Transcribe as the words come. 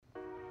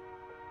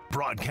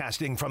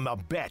Broadcasting from the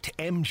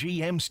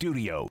BetMGM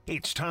studio,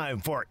 it's time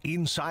for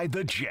Inside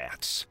the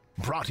Jets.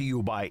 Brought to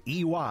you by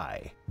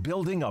EY,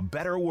 building a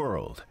better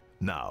world.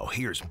 Now,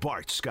 here's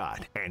Bart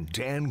Scott and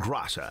Dan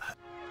Graca.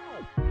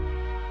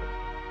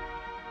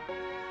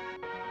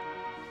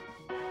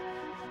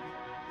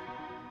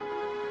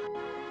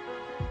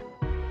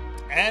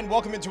 And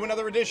welcome into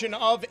another edition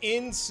of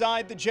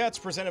Inside the Jets,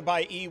 presented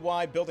by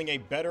EY, building a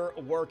better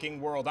working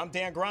world. I'm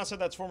Dan Graca,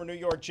 that's former New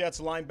York Jets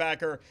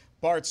linebacker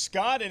Bart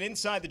Scott, and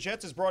Inside the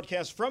Jets is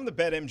broadcast from the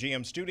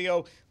BetMGM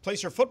studio.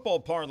 Place your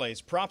football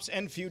parlays, props,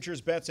 and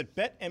futures bets at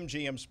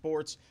BetMGM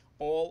Sports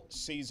all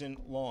season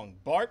long.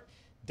 Bart,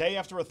 day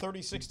after a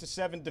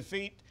 36-7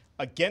 defeat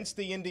against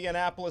the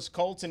Indianapolis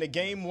Colts in a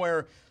game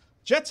where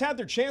Jets had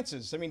their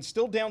chances. I mean,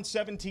 still down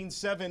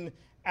 17-7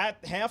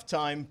 at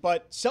halftime,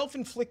 but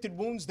self-inflicted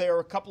wounds there.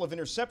 A couple of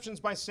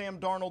interceptions by Sam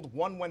Darnold.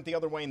 One went the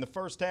other way in the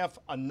first half.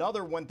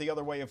 Another went the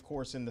other way, of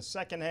course, in the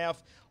second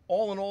half.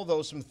 All in all,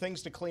 though, some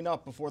things to clean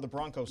up before the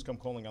Broncos come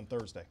calling on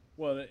Thursday.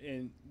 Well,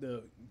 and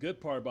the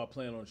good part about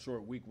playing on a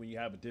short week, when you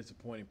have a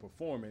disappointing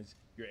performance,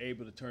 you're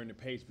able to turn the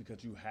pace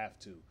because you have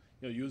to.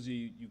 You know,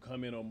 usually you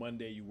come in on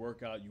Monday, you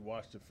work out, you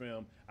watch the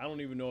film. I don't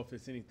even know if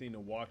there's anything to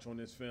watch on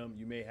this film.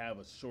 You may have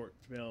a short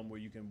film where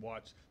you can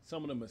watch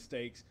some of the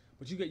mistakes,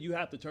 but you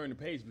have to turn the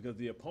page because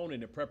the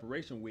opponent in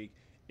preparation week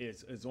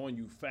is on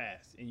you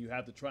fast, and you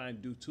have to try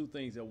and do two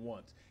things at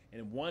once.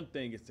 And one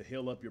thing is to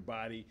heal up your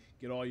body,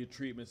 get all your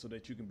treatment so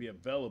that you can be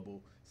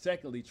available.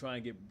 Secondly, try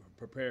and get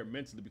prepared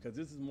mentally because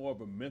this is more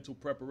of a mental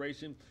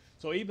preparation.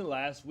 So even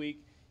last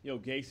week, you know,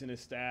 Gase and his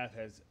staff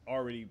has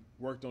already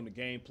worked on the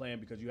game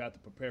plan because you have to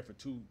prepare for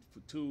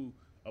two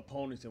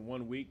opponents in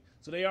 1 week.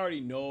 So they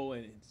already know,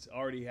 and it's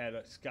already had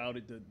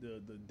scouted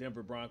the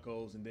Denver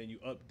Broncos, and then you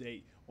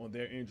update on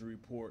their injury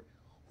report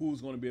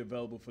who's going to be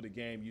available for the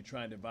game. You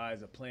try and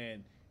devise a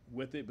plan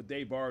with it, but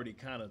they've already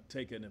kind of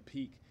taken a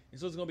peek. And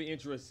so it's going to be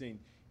interesting,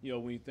 you know,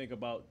 when you think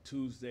about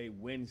Tuesday,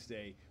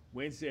 Wednesday.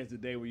 Wednesday is the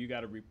day where you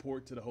got to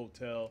report to the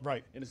hotel.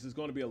 Right. And this is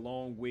going to be a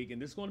long week.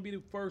 And this is going to be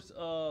the first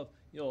of,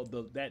 you know,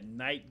 that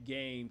night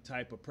game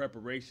type of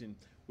preparation,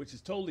 which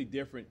is totally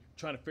different,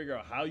 trying to figure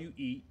out how you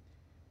eat,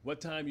 what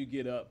time you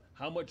get up,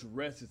 how much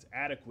rest is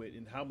adequate,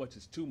 and how much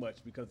is too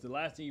much. Because the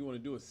last thing you want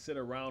to do is sit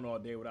around all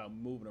day without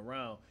moving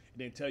around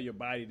and then tell your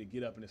body to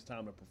get up and it's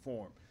time to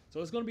perform. So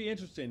it's going to be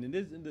interesting. And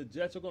the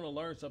Jets are going to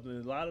learn something.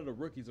 And a lot of the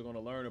rookies are going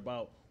to learn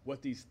about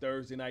what these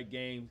Thursday night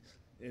games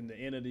in the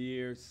end of the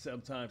year,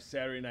 sometimes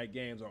Saturday night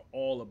games are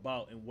all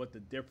about and what the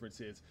difference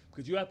is.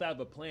 Because you have to have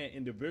a plan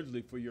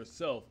individually for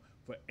yourself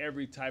for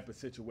every type of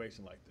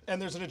situation like this.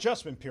 And there's an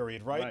adjustment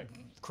period, right?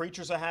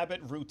 Creatures of habit,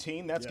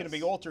 routine. That's going to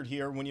be altered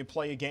here when you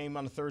play a game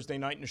on a Thursday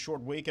night in a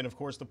short week. And, of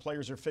course, the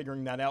players are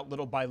figuring that out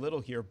little by little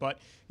here. But,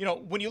 you know,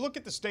 when you look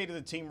at the state of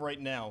the team right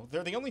now,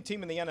 they're the only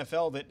team in the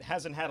NFL that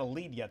hasn't had a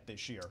lead yet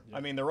this year. Yeah. I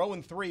mean, they're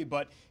 0-3,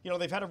 but, you know,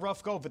 they've had a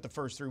rough go of it the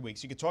first 3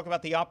 weeks. You could talk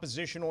about the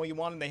opposition all you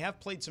want, and they have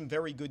played some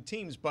very good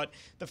teams. But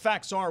the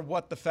facts are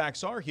what the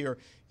facts are here.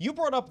 You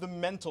brought up the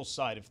mental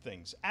side of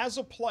things. As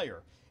a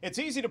player, it's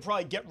easy to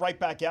probably get right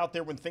back out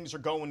there when things are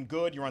going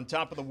good. You're on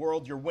top of the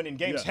world. You're winning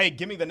games. Yeah. Hey,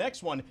 give me the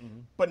next one. Mm-hmm.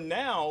 But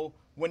now,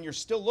 when you're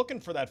still looking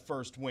for that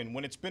first win,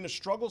 when it's been a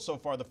struggle so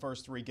far the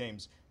first 3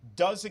 games,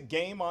 does a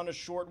game on a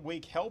short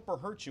week help or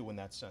hurt you in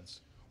that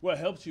sense? Well, it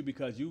helps you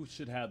because you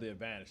should have the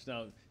advantage.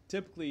 Now,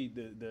 typically,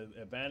 the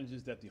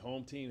advantages that the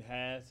home team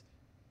has,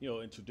 you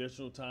know, in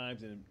traditional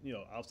times and, you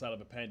know, outside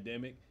of a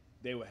pandemic,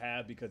 they would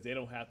have because they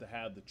don't have to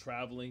have the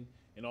traveling,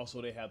 and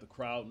also they have the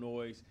crowd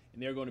noise,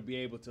 and they're going to be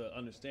able to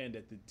understand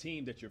that the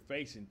team that you're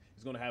facing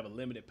is going to have a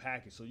limited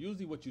package. So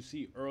usually what you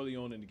see early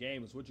on in the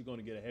game is what you're going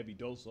to get a heavy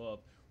dose of,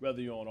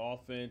 whether you're on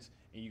offense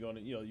and you're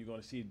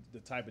going to see the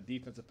type of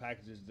defensive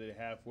packages they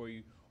have for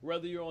you, or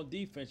whether you're on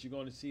defense, you're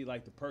going to see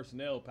like the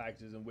personnel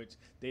packages in which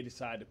they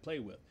decide to play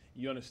with.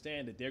 You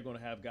understand that they're going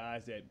to have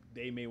guys that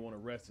they may want to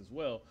rest as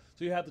well.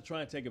 So you have to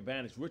try and take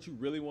advantage. What you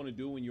really want to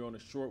do when you're on a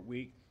short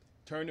week,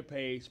 turn the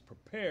page,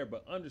 prepare,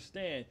 but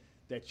understand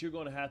that you're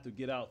going to have to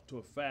get out to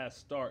a fast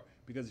start,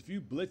 because if you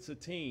blitz a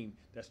team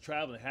that's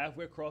traveling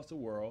halfway across the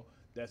world,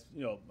 that's,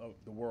 you know,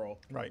 the world,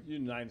 right,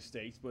 United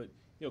States, but,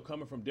 you know,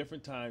 coming from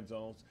different time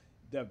zones,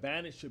 the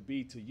advantage should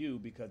be to you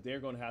because they're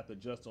going to have to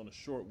adjust on a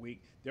short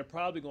week. They're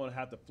probably going to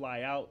have to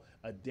fly out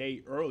a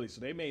day early, so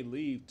they may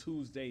leave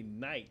Tuesday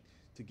night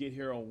to get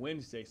here on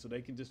Wednesday so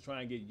they can just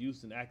try and get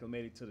used and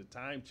acclimated to the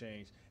time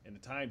change and the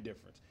time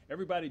difference.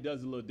 Everybody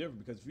does it a little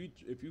different because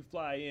if you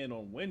fly in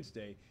on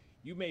Wednesday,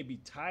 you may be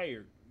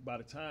tired by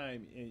the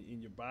time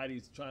and your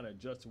body's trying to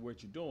adjust to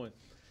what you're doing.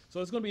 So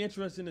it's going to be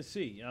interesting to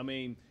see. I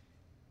mean,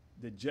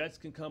 the Jets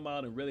can come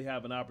out and really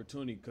have an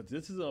opportunity because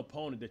this is an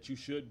opponent that you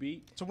should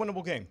beat. It's a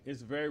winnable game.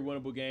 It's a very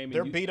winnable game.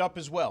 They're beat up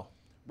as well.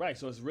 Right,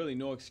 so it's really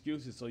no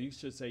excuses. So you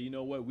should say, you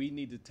know what, we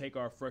need to take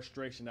our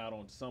frustration out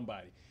on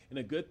somebody. And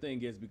the good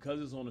thing is because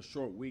it's on a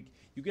short week,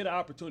 you get an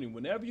opportunity.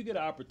 Whenever you get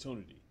an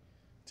opportunity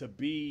to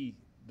be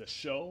the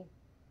show,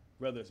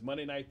 whether it's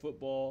Monday Night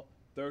Football,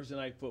 Thursday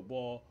Night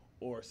Football,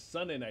 or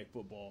Sunday Night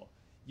Football,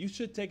 you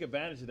should take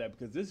advantage of that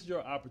because this is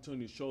your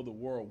opportunity to show the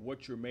world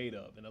what you're made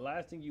of. And the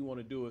last thing you want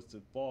to do is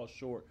to fall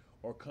short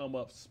or come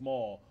up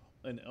small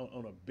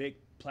on a big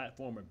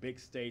platform or big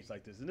stage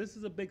like this. And this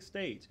is a big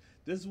stage.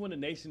 This is when the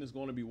nation is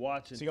going to be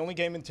watching. It's the only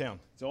game in town.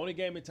 It's the only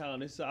game in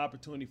town. This is an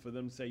opportunity for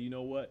them to say, you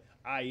know what,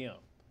 I am.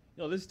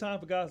 This is time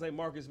for guys like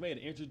Marcus May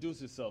to introduce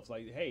themselves.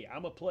 Like, hey,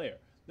 I'm a player.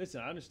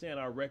 Listen, I understand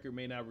our record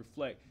may not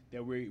reflect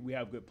that we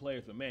have good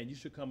players, but, man, you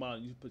should come out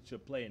and you put your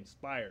play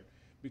inspired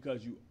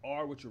because you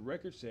are what your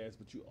record says,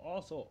 but you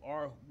also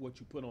are what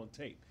you put on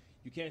tape.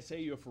 You can't say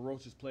you're a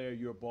ferocious player,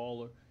 you're a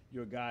baller,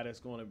 you're a guy that's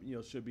going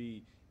to, should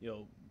be,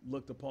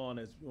 looked upon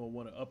as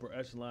one of upper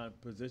echelon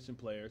position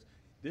players.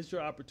 This is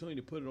your opportunity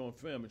to put it on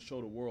film and show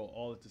the world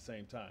all at the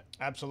same time.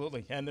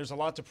 Absolutely. And there's a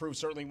lot to prove,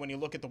 certainly, when you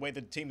look at the way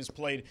the team has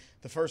played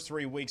the first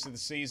 3 weeks of the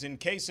season.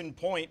 Case in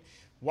point,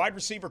 wide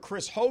receiver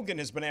Chris Hogan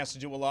has been asked to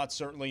do a lot,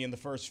 certainly, in the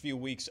first few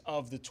weeks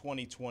of the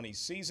 2020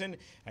 season.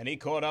 And he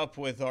caught up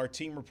with our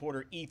team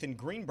reporter Ethan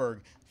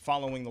Greenberg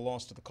following the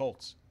loss to the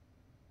Colts.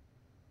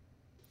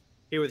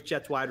 Here with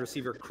Jets wide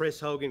receiver Chris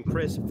Hogan.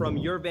 Chris, from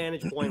your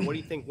vantage point, what do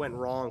you think went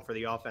wrong for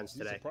the offense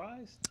today?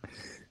 Surprised?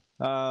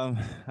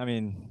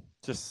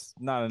 Just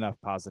not enough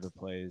positive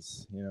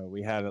plays.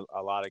 We had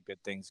a lot of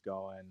good things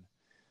going.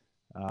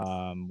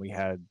 We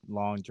had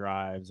long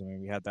drives.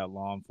 We had that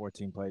long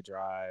 14-play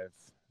drive.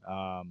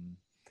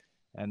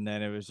 And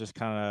then it was just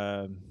kind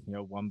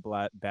of, one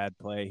bad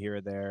play here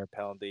or there,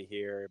 penalty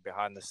here,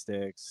 behind the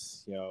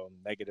sticks,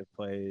 negative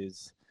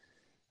plays.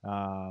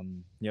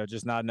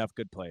 Just not enough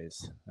good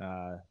plays.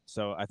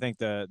 So I think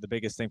the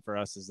biggest thing for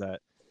us is that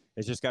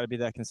it's just got to be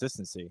that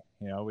consistency.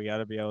 We got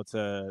to be able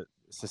to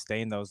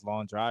sustain those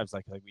long drives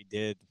like we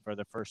did for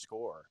the first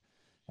score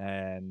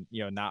and,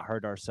 not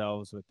hurt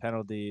ourselves with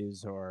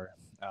penalties or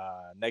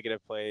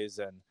negative plays.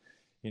 And,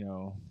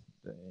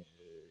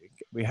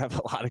 we have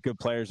a lot of good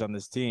players on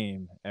this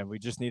team, and we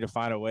just need to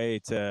find a way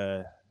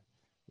to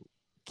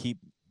keep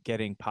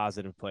getting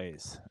positive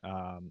plays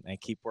and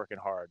keep working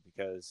hard,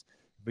 because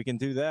if we can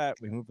do that,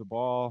 we move the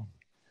ball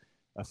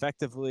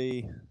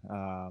effectively,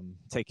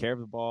 take care of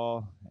the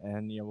ball,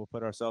 and we'll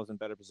put ourselves in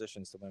better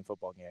positions to win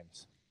football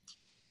games.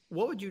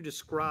 What would you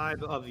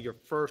describe of your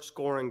first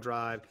scoring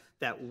drive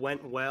that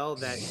went well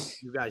that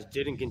you guys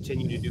didn't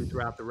continue to do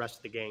throughout the rest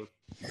of the game?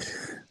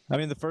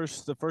 The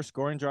first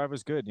scoring drive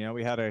was good.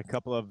 We had a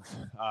couple of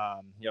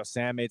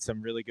Sam made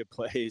some really good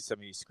plays.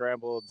 He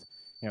scrambled,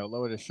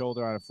 lowered his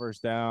shoulder on a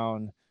first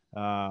down.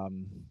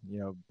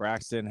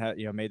 Braxton had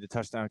made the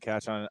touchdown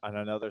catch on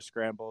another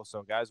scramble.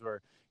 So guys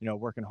were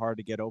working hard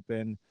to get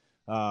open.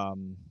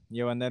 And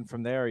then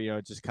from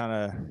there, just kind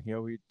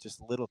of, we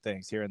just little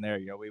things here and there.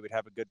 We would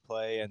have a good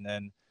play and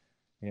then,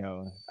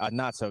 a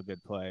not so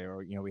good play,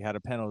 or, we had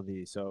a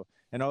penalty. So,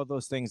 and all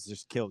those things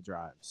just kill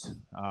drives.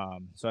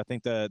 So I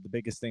think the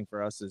biggest thing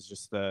for us is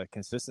just the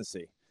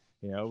consistency.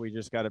 We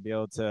just got to be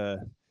able to,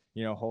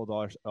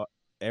 hold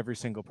every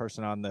single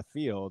person on the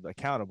field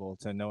accountable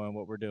to knowing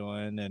what we're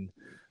doing and,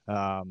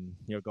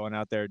 going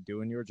out there,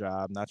 doing your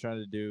job, not trying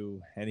to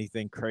do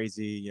anything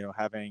crazy,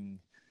 having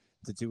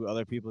to do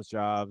other people's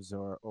jobs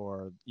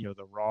or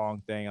the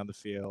wrong thing on the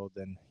field,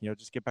 and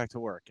just get back to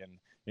work. And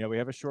we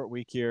have a short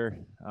week here,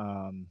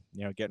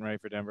 getting ready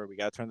for Denver. We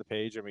got to turn the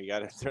page, and we got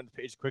to turn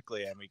the page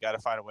quickly, and we got to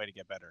find a way to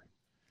get better.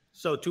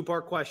 So,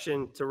 two-part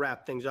question to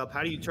wrap things up.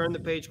 How do you turn the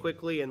page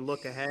quickly and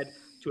look ahead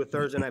to a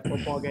Thursday night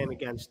football game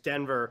against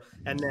Denver?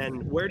 And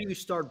then where do you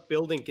start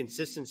building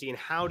consistency, and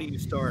how do you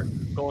start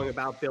going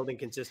about building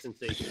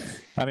consistency?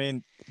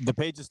 The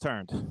page is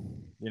turned.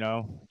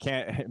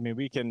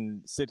 We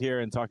can sit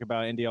here and talk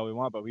about Indy all we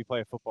want, but we play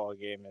a football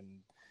game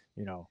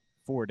in,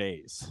 4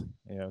 days.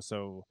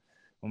 So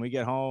when we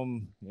get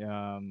home,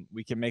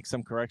 we can make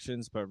some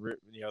corrections, but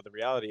the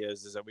reality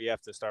is that we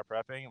have to start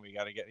prepping, and we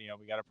got to get,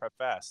 we got to prep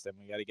fast, and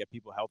we got to get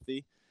people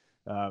healthy.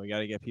 We got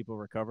to get people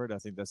recovered. I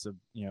think that's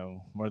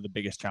one of the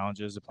biggest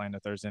challenges of playing a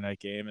Thursday night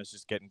game is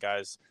just getting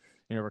guys,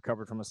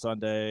 recovered from a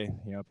Sunday.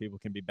 People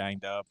can be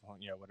banged up,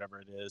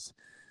 whatever it is.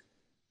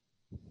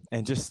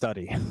 And just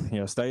study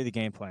the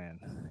game plan,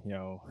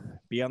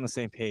 be on the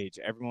same page.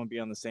 Everyone be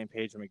on the same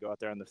page when we go out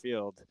there on the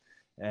field,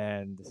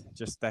 and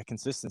just that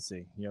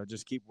consistency,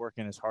 just keep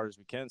working as hard as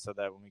we can so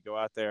that when we go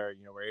out there,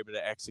 we're able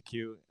to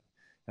execute.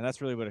 And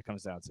that's really what it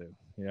comes down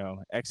to,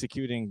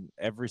 executing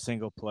every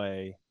single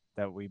play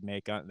that we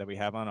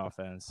have on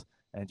offense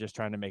and just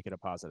trying to make it a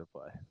positive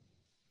play.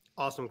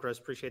 Awesome, Chris.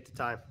 Appreciate the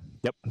time.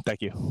 Yep.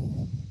 Thank you.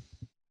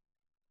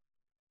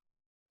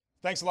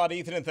 Thanks a lot,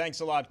 Ethan, and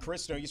thanks a lot,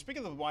 Chris. You speak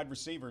of the wide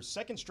receivers,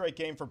 second straight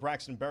game for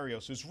Braxton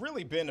Berrios, who's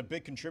really been a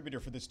big contributor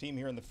for this team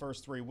here in the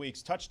first 3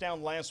 weeks.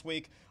 Touchdown last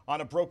week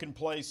on a broken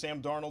play.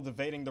 Sam Darnold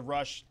evading the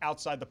rush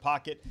outside the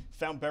pocket,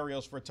 found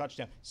Berrios for a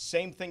touchdown.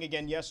 Same thing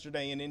again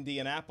yesterday in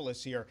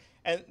Indianapolis here.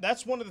 And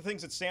that's one of the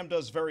things that Sam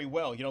does very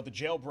well, the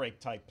jailbreak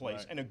type plays.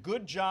 Right. And a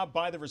good job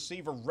by the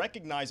receiver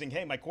recognizing,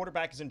 hey, my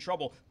quarterback is in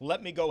trouble.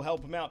 Let me go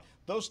help him out.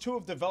 those two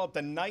have developed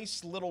a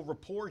nice little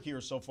rapport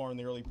here so far in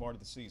the early part of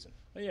the season.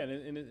 Yeah,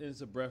 and it's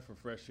a breath of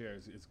fresh air.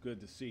 It's good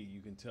to see. You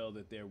can tell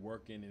that they're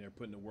working and they're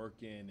putting the work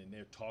in, and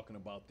they're talking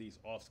about these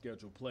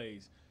off-schedule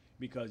plays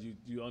because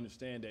you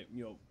understand that,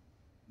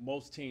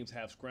 most teams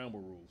have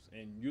scramble rules,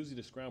 and usually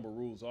the scramble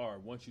rules are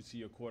once you see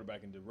your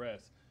quarterback in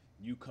duress,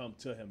 you come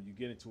to him, you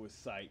get into his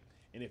sight,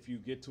 and if you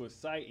get to his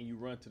sight and you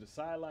run to the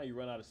sideline, you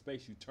run out of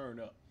space, you turn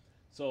up.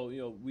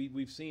 So,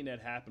 we've seen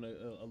that happen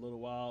a little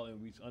while, and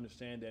we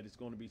understand that it's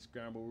going to be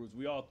scramble rules.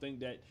 We all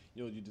think that,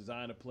 you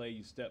design a play,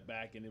 you step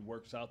back, and it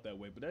works out that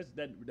way. But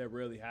that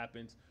rarely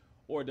happens,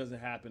 or it doesn't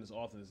happen as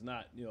often as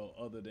not,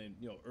 other than,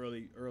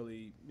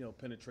 early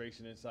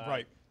penetration inside.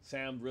 Right.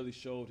 Sam really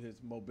showed his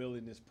mobility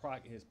and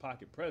his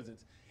pocket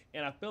presence.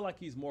 And I feel like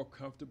he's more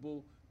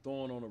comfortable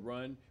throwing on a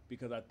run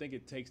because I think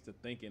it takes the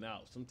thinking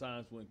out.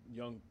 Sometimes when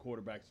young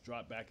quarterbacks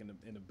drop back in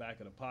the back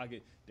of the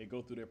pocket, they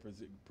go through their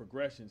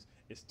progressions,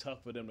 it's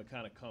tough for them to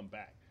kind of come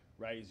back,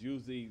 right? It's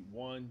usually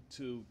 1,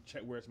 2,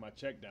 check, where's my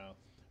check down?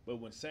 But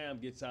when Sam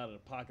gets out of the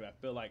pocket, I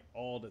feel like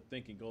all the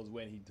thinking goes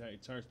away and he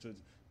turns to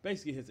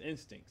basically his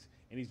instincts.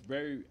 And he's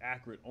very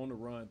accurate on the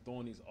run,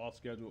 throwing these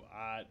off-schedule,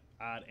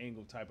 odd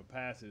angle type of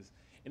passes.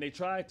 And they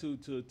tried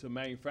to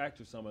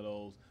manufacture some of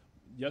those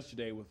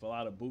yesterday with a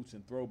lot of boots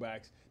and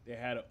throwbacks. They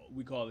had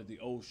we call it the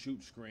old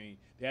shoot screen.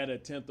 They had an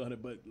attempt on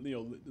it, but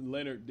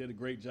Leonard did a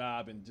great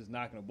job in just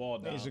knocking the ball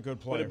down. He's a good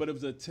player. But it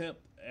was an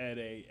attempt at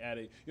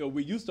a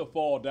we used to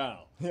fall down,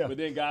 but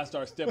then guys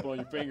start stepping on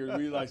your fingers.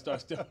 We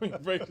start stepping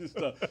on your fingers and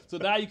stuff. So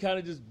now you kind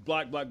of just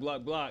block,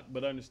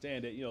 but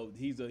understand that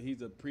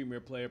he's a premier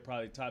player,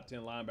 probably top 10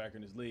 linebacker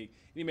in this league.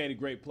 And he made a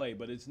great play,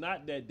 but it's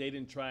not that they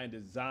didn't try and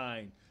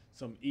design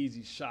some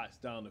easy shots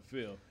down the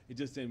field. It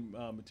just didn't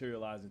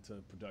materialize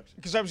into production.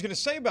 Because I was going to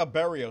say about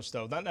Berrios,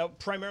 though, now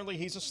primarily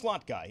he's a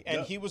slot guy,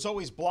 and he was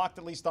always blocked,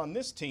 at least on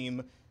this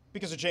team,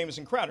 because of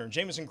Jamison Crowder. And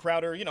Jamison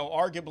Crowder,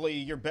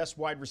 arguably your best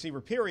wide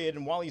receiver, period.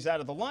 And while he's out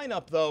of the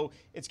lineup, though,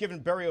 it's given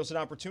Berrios an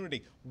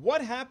opportunity.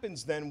 What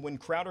happens then when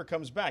Crowder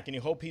comes back? And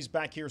you hope he's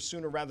back here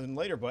sooner rather than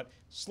later, but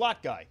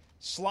slot guy.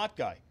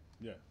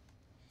 Yeah.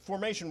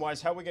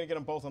 Formation-wise, how are we going to get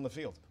them both on the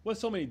field? Well,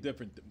 so many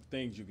different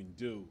things you can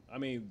do. I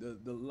mean,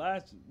 the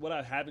last, what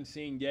I haven't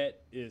seen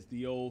yet is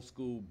the old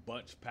school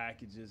bunch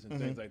packages and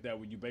things like that,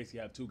 where you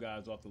basically have two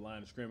guys off the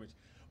line of scrimmage.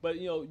 But,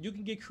 you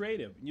can get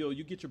creative.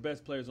 You get your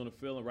best players on the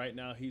field, and right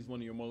now he's one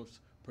of your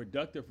most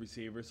productive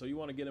receivers, so you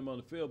want to get him on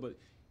the field. But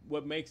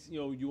what makes,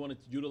 you want to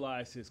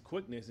utilize his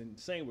quickness, and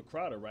same with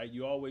Crowder, right?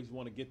 You always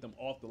want to get them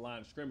off the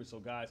line of scrimmage so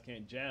guys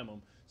can't jam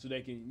them, so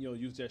they can,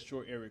 use that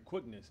short area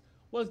quickness.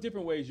 Well, there's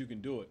different ways you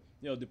can do it.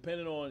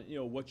 Depending on,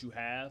 what you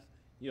have,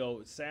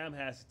 Sam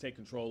has to take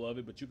control of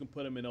it, but you can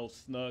put him in those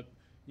snug,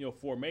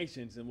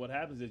 formations. And what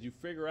happens is you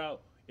figure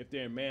out if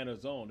they're in man or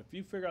zone. If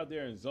you figure out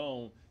they're in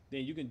zone,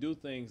 then you can do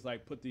things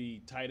like put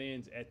the tight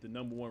ends at the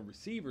number one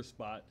receiver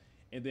spot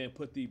and then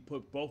put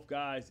both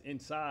guys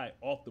inside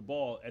off the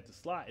ball at the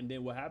slot. And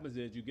then what happens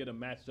is you get them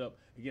matched up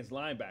against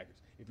linebackers.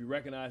 If you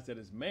recognize that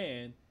it's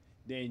man,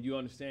 then you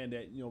understand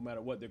that no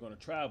matter what, they're going to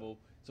travel.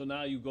 So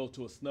now you go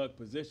to a snug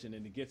position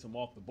and it gets him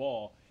off the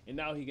ball. And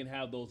now he can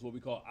have those what we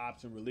call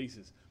option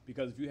releases.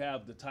 Because if you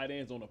have the tight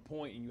ends on a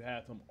point and you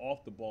have him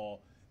off the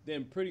ball,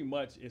 then pretty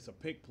much it's a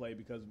pick play,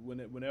 because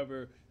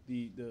whenever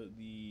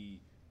the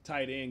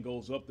tight end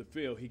goes up the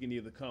field, he can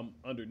either come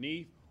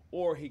underneath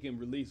or he can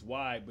release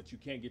wide, but you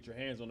can't get your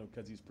hands on him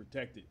because he's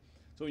protected.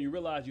 So when you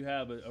realize you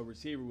have a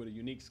receiver with a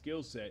unique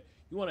skill set,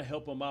 you want to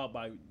help him out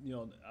by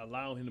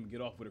allowing him to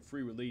get off with a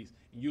free release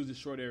and use his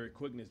short area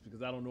quickness,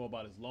 because I don't know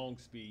about his long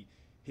speed.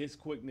 His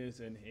quickness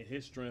and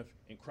his strength,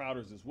 and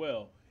Crowder's as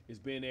well, is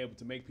being able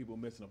to make people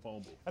miss in a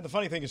phone booth. And the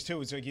funny thing is, too,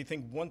 is like you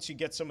think once you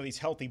get some of these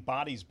healthy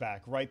bodies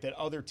back, right, that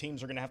other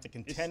teams are going to have to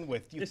contend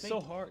with. It's so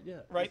hard, yeah.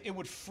 Right? It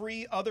would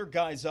free other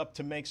guys up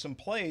to make some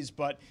plays,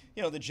 but,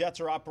 the Jets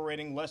are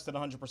operating less than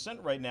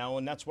 100% right now,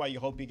 and that's why you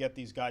hope you get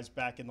these guys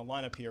back in the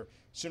lineup here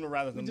sooner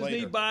rather than later. We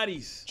just need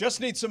bodies. Just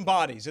need some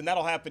bodies, and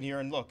that'll happen here.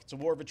 And look, it's a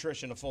war of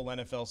attrition, a full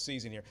NFL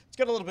season here. Let's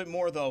get a little bit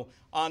more, though,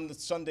 on the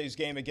Sunday's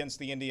game against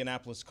the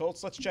Indianapolis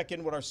Colts. Let's check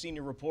in with our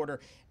senior reporter,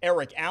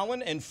 Eric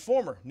Allen, and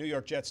former New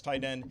York Jets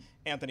tight end,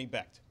 Anthony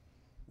Becht.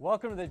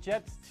 Welcome to the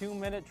Jets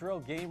 2-minute drill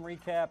game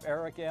recap.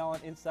 Eric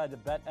Allen inside the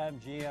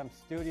BetMGM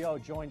studio,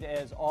 joined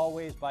as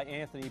always by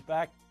Anthony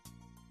Becht.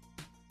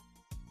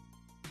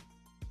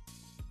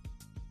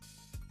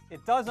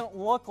 It doesn't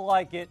look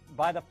like it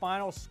by the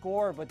final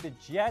score, but the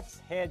Jets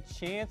had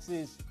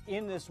chances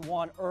in this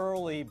one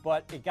early,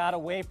 but it got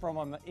away from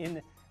them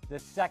in the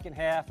second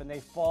half, and they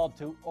fall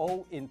to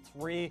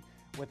 0-3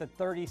 with a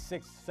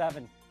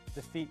 36-7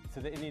 defeat to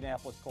the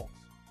Indianapolis Colts.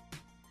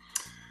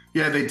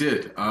 Yeah, they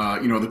did.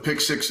 The pick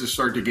sixes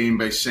start the game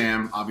by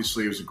Sam.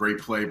 Obviously, it was a great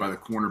play by the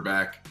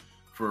cornerback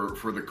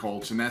for the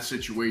Colts. In that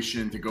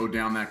situation, to go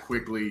down that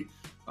quickly,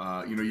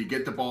 you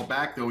get the ball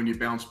back, though, and you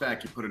bounce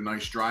back. You put a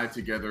nice drive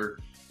together,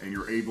 and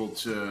you're able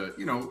to,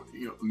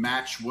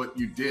 match what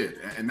you did.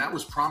 And that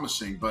was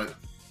promising. But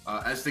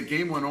as the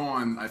game went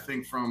on, I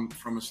think from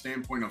a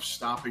standpoint of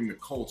stopping the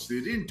Colts, they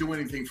didn't do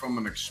anything from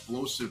an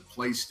explosive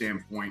play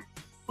standpoint.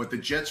 but the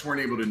Jets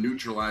weren't able to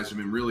neutralize him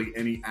in really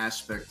any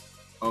aspect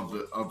of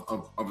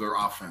their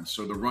offense.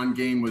 So the run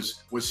game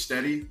was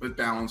steady but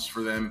balanced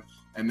for them.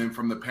 And then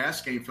from the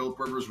pass game, Philip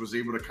Rivers was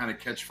able to kind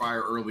of catch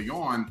fire early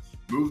on,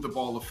 move the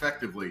ball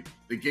effectively.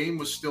 The game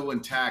was still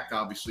intact,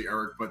 obviously,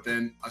 Eric, but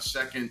then a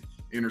second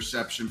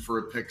interception for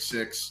a pick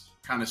six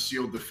kind of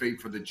sealed the fate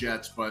for the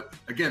Jets. But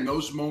again,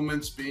 those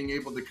moments, being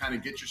able to kind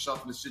of get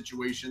yourself in a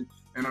situation,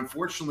 and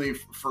unfortunately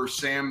for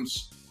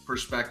Sam's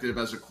perspective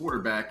as a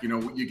quarterback,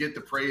 you get the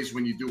praise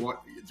when you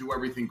do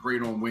everything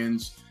great on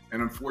wins.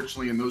 And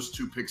unfortunately, in those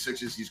two pick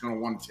sixes, he's going to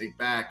want to take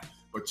back.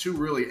 But two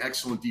really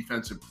excellent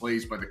defensive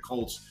plays by the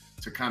Colts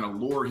to kind of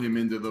lure him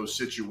into those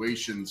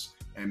situations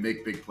and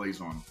make big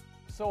plays on him.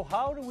 So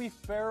how do we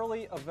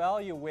fairly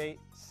evaluate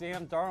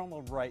Sam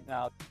Darnold right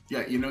now?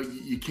 Yeah,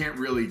 you can't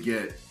really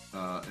get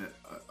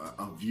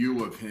a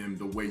view of him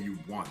the way you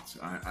want.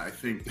 I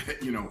think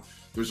that,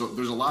 there's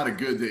a lot of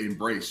good to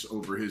embrace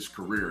over his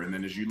career. And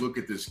then as you look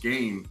at this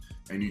game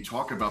and you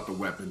talk about the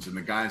weapons and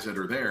the guys that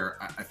are there,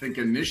 I think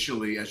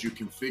initially as you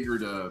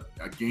configured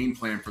a game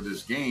plan for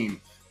this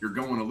game, you're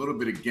going a little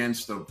bit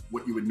against of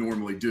what you would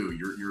normally do.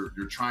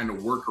 You're trying to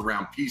work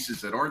around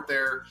pieces that aren't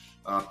there,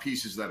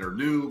 pieces that are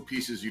new,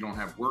 pieces you don't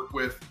have work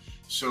with.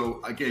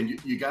 So again,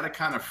 you got to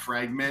kind of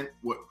fragment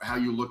how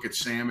you look at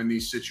Sam in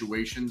these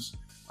situations.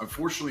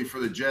 Unfortunately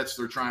for the Jets,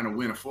 they're trying to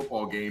win a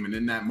football game, and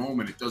in that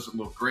moment, it doesn't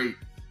look great.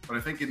 But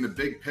I think in the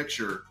big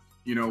picture,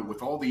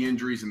 with all the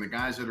injuries and the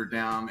guys that are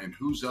down and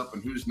who's up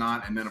and who's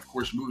not, and then of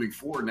course moving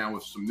forward now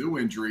with some new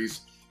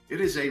injuries, it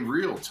is a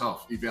real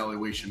tough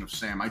evaluation of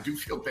Sam. I do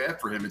feel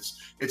bad for him.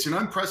 It's an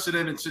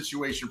unprecedented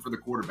situation for the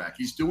quarterback.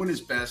 He's doing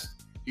his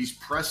best. He's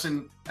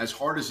pressing as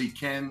hard as he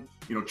can,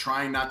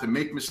 trying not to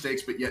make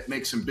mistakes, but yet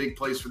make some big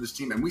plays for this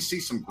team. And we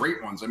see some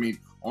great ones. I mean,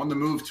 on the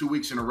move 2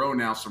 weeks in a row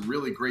now, some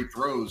really great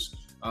throws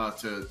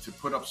to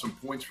put up some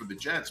points for the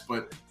Jets.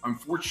 But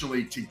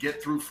unfortunately, to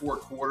get through 4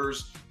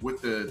 quarters with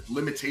the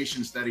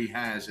limitations that he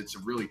has, it's a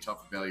really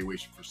tough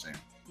evaluation for Sam.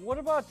 What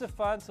about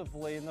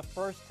defensively? In the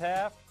first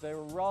half, they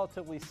were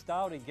relatively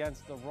stout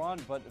against the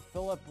run, but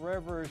Philip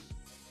Rivers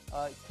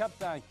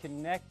kept on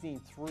connecting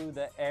through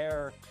the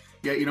air.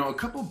 Yeah, a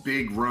couple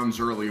big runs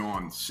early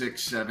on,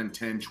 6, 7,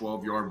 10,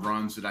 12-yard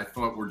runs that I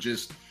thought were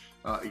just,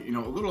 a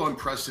little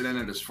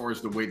unprecedented as far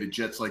as the way the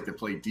Jets like to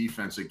play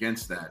defense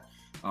against that.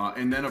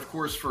 And then, of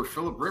course, for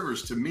Philip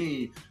Rivers, to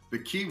me, the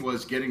key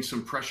was getting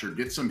some pressure,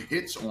 get some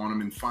hits on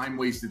him and find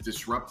ways to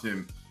disrupt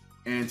him.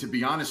 And to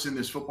be honest, in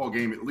this football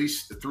game, at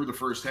least through the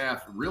first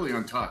half, really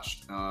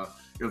untouched.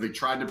 They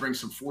tried to bring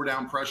some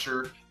 4-down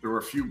pressure. There were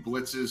a few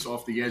blitzes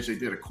off the edge. They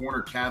did a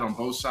corner cat on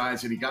both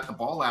sides, and he got the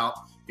ball out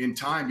in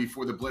time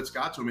before the blitz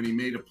got to him, and he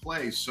made a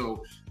play.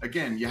 So,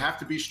 again, you have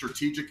to be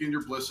strategic in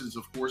your blitzes,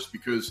 of course,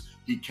 because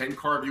he can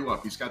carve you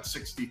up. He's got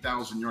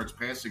 60,000 yards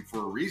passing for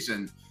a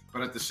reason.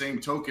 But at the same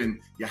token,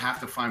 you have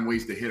to find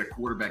ways to hit a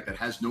quarterback that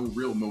has no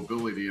real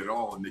mobility at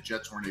all, and the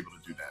Jets weren't able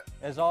to do that.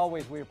 As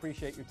always, we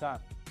appreciate your time.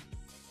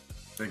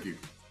 Thank you.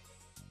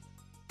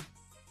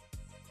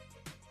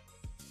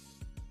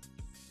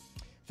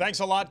 Thanks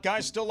a lot,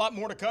 guys. Still a lot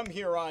more to come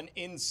here on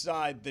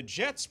Inside the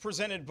Jets,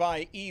 presented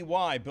by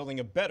EY, building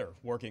a better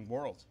working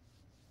world.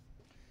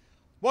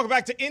 Welcome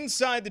back to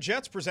Inside the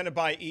Jets, presented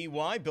by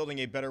EY, building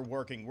a better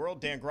working world.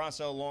 Dan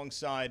Graca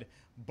alongside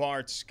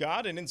Bart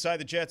Scott. And Inside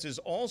the Jets is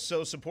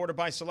also supported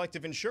by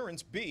Selective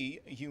Insurance. Be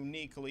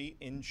uniquely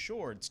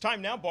insured. It's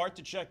time now, Bart,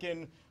 to check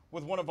in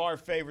with one of our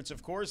favorites,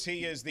 of course.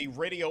 He is the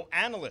radio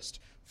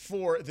analyst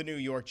for the New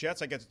York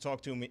Jets. I get to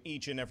talk to him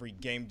each and every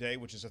game day,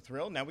 which is a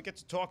thrill. Now we get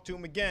to talk to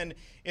him again.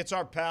 It's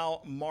our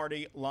pal,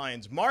 Marty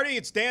Lyons. Marty,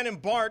 it's Dan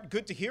and Bart.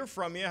 Good to hear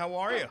from you. How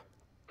are you?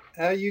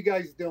 How you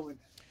guys doing?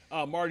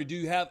 Marty, do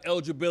you have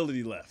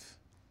eligibility left?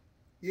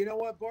 You know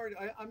what, Bart?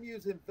 I'm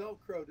using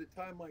Velcro to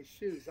tie my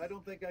shoes. I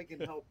don't think I can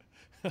help.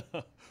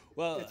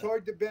 Well, it's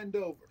hard to bend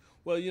over.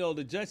 Well,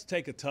 the Jets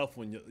take a tough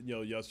one,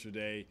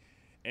 yesterday.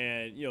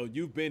 And,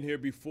 you've been here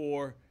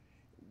before.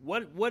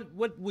 What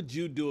would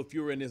you do if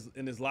you were in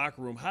this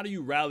locker room? How do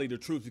you rally the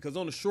troops? Because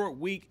on a short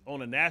week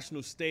on a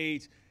national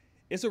stage,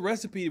 it's a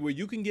recipe where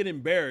you can get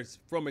embarrassed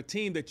from a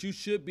team that you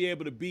should be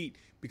able to beat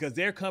because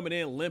they're coming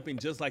in limping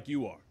just like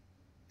you are.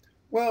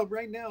 Well,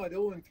 right now at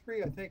 0-3,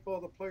 I think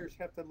all the players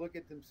have to look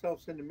at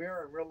themselves in the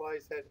mirror and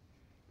realize that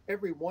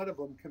every one of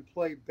them can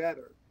play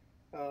better.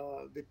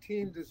 The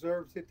team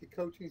deserves it, the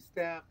coaching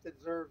staff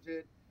deserves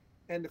it,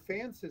 and the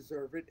fans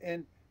deserve it.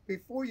 And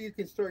before you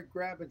can start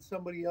grabbing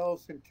somebody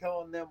else and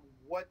telling them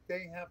what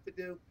they have to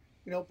do,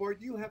 Bart,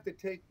 you have to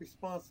take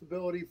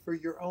responsibility for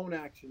your own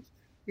actions.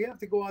 You have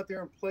to go out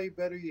there and play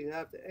better. You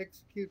have to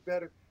execute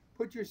better.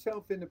 Put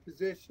yourself in a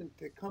position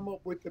to come up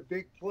with the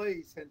big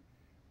plays. And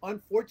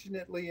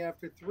unfortunately,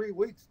 after 3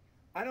 weeks,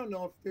 I don't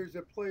know if there's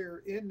a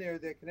player in there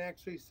that can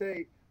actually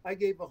say, I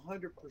gave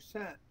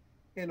 100%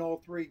 in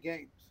all 3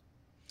 games.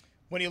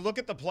 When you look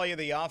at the play of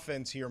the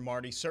offense here,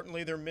 Marty,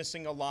 certainly they're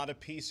missing a lot of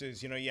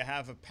pieces. You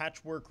have a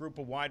patchwork group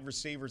of wide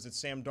receivers that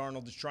Sam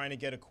Darnold is trying to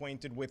get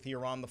acquainted with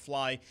here on the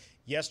fly.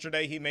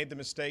 Yesterday, he made the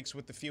mistakes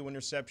with the few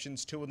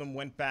interceptions. 2 of them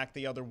went back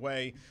the other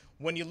way.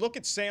 When you look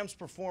at Sam's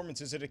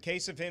performance, is it a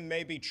case of him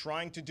maybe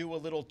trying to do a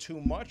little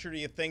too much, or do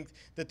you think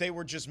that they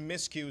were just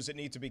miscues that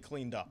need to be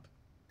cleaned up?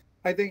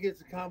 I think it's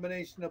a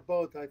combination of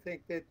both. I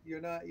think that you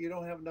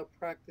don't have enough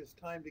practice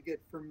time to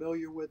get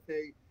familiar with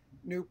a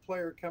new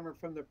player coming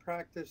from the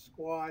practice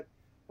squad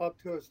up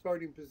to a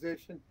starting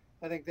position.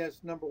 I think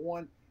that's number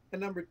one.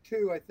 And number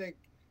two, I think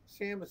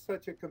Sam is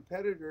such a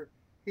competitor.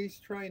 He's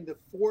trying to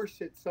force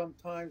it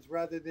sometimes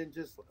rather than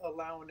just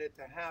allowing it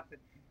to happen.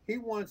 He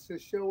wants to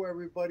show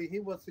everybody, he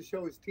wants to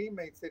show his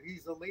teammates that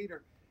he's a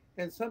leader.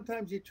 And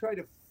sometimes you try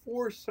to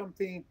force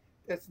something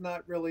that's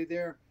not really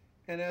there.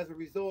 And as a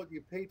result,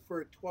 you paid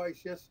for it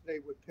twice yesterday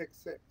with pick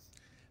six.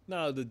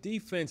 Now, the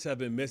defense have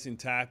been missing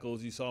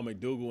tackles. You saw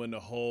McDougal in the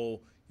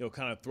hole,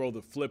 kind of throw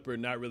the flipper,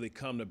 not really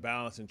come to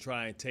balance and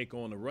try and take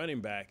on the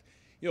running back.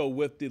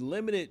 With the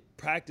limited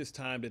practice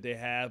time that they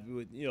have,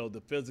 with,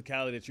 the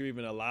physicality that you're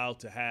even allowed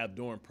to have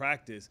during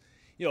practice,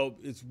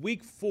 it's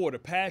week 4. The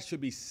pass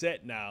should be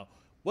set now.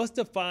 What's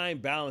the fine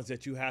balance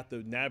that you have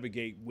to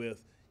navigate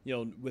with,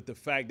 with the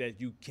fact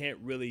that you can't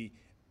really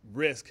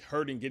risk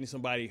getting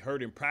somebody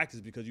hurt in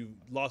practice because you've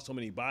lost so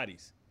many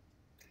bodies?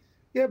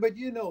 Yeah, but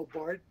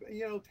Bart,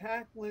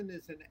 tackling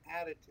is an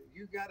attitude.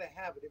 You got to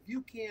have it. If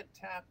you can't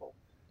tackle,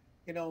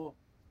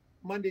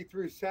 Monday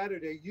through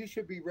Saturday, you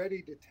should be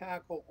ready to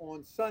tackle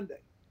on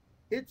Sunday.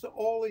 It's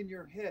all in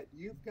your head.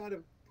 You've got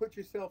to put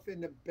yourself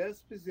in the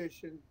best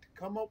position to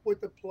come up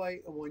with a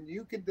play. And when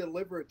you can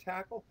deliver a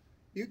tackle,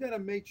 you got to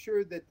make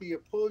sure that the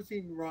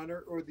opposing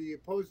runner or the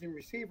opposing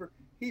receiver,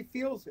 he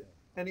feels it.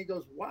 And he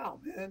goes, wow,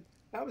 man,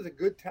 that was a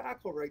good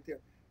tackle right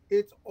there.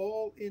 It's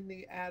all in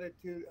the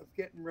attitude of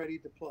getting ready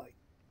to play.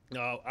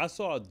 I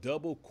saw a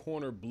double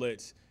corner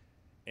blitz,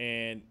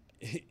 and,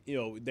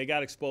 they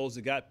got exposed,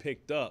 it got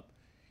picked up.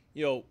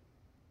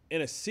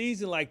 In a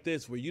season like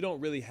this where you don't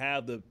really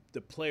have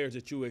the players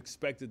that you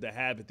expected to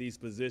have at these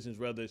positions,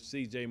 whether it's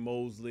C.J.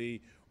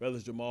 Mosley, whether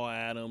it's Jamal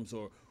Adams,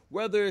 or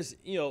whether it's,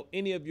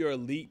 any of your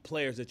elite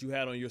players that you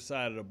had on your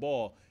side of the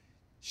ball,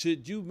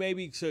 should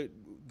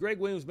Greg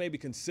Williams maybe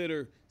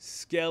consider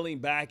scaling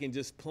back and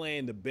just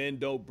playing the bend,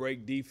 don't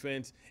break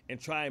defense and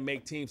try and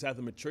make teams have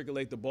to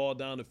matriculate the ball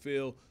down the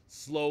field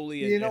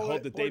slowly and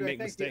hope that they make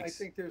mistakes?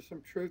 I think there's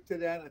some truth to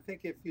that. I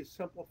think if you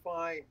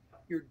simplify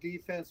your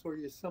defense or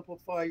you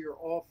simplify your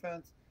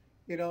offense,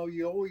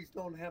 you always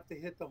don't have to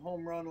hit the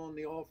home run on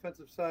the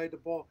offensive side of the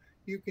ball.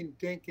 You can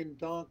dink and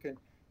dunk and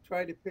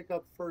try to pick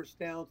up first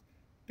downs.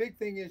 Big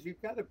thing is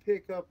you've got to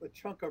pick up a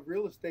chunk of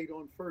real estate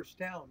on first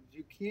downs.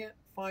 You can't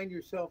find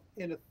yourself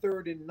in a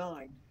 3rd and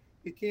 9.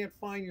 You can't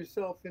find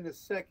yourself in a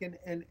 2nd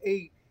and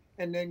 8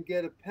 and then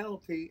get a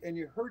penalty and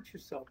you hurt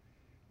yourself.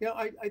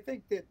 I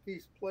think that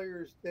these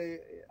players,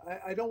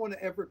 I don't want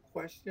to ever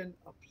question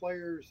a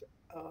player's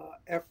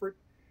effort.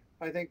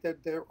 I think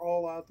that they're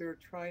all out there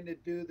trying to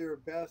do their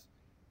best.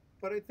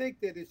 But I think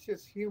that it's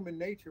just human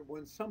nature.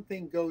 When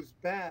something goes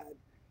bad,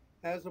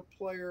 as a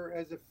player,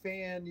 as a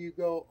fan, you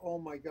go, oh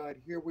my God,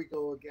 here we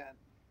go again.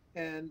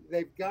 And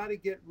they've got to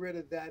get rid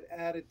of that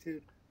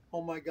attitude.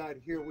 Oh my God,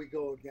 here we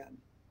go again.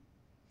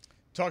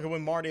 Talking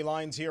with Marty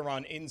Lyons here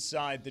on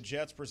Inside the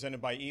Jets, presented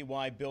by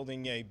EY,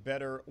 building a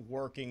better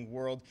working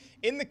world.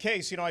 In the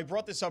case, I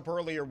brought this up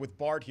earlier with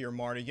Bart here,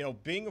 Marty,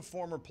 being a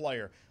former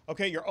player,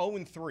 okay, you're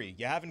 0-3.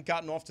 You haven't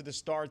gotten off to the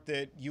start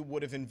that you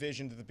would have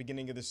envisioned at the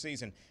beginning of the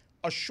season.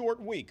 A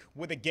short week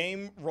with a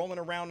game rolling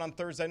around on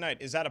Thursday night,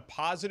 is that a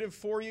positive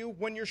for you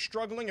when you're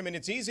struggling? I mean,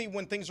 it's easy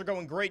when things are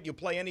going great. You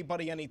play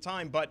anybody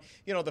anytime. But,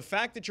 the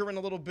fact that you're in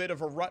a little bit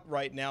of a rut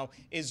right now,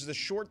 is the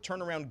short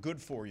turnaround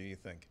good for you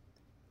think?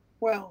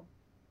 Well,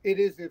 it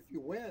is if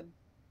you win.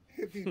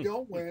 If you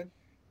don't win,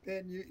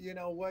 then you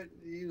know what?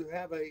 You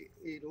have a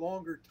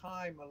longer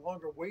time, a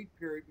longer wait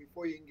period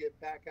before you can get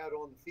back out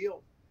on the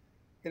field.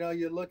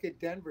 You look at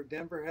Denver.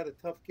 Denver had a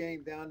tough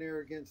game down there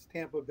against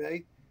Tampa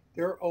Bay.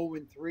 They're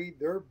 0-3.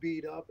 They're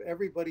beat up.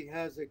 Everybody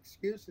has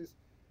excuses.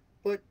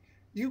 But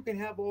you can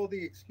have all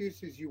the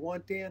excuses you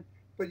want, Dan,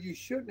 but you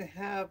shouldn't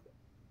have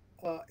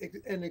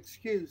an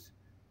excuse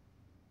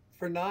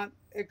for not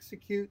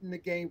executing the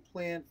game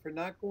plan, for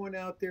not going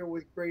out there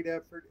with great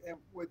effort and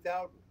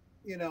without,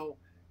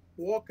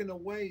 walking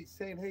away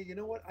saying, hey, you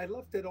know what? I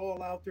left it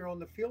all out there on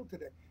the field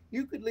today.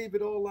 You could leave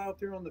it all out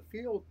there on the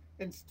field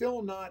and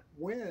still not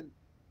win,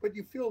 but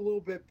you feel a little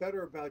bit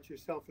better about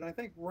yourself. And I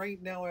think right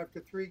now,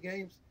 after 3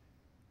 games,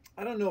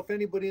 I don't know if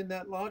anybody in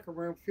that locker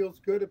room feels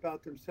good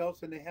about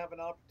themselves, and they have an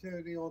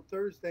opportunity on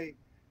Thursday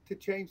to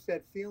change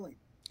that feeling.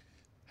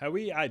 Have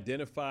we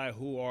identified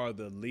who are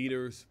the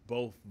leaders,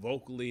 both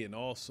vocally and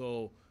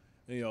also,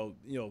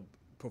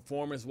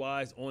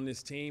 performance-wise on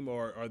this team,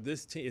 or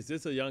is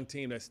this a young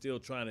team that's still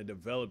trying to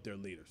develop their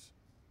leaders?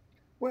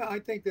 Well, I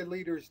think the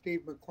leader is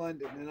Steve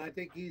McClendon, and I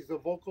think he's the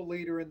vocal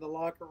leader in the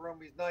locker room.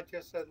 He's not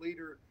just a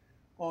leader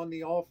on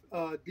the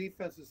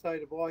defensive side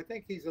of the ball. I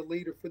think he's a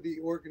leader for the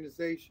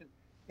organization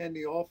and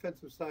the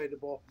offensive side of the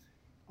ball.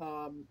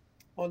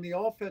 On the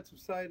offensive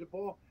side of the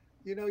ball,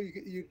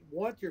 you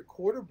want your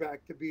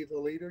quarterback to be the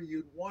leader.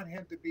 You'd want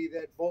him to be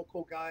that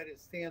vocal guy that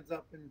stands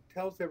up and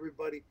tells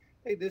everybody,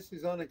 hey, this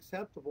is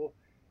unacceptable.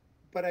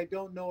 but I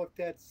don't know if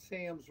that's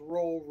Sam's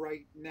role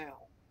right now.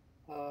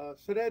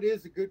 So that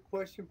is a good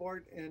question,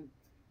 Bart. And,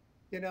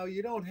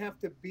 you don't have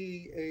to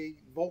be a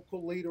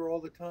vocal leader all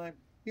the time.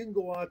 You can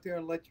go out there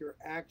and let your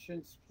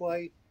actions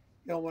play.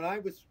 When I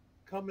was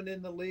coming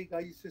in the league, I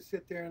used to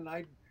sit there and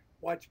I'd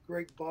watch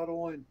Greg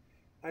Buttle and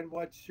I'd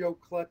watch Joe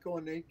Klecko,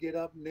 and they'd get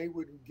up and they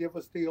would give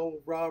us the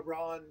old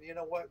rah-rah. And you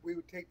know what? We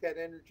would take that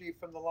energy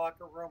from the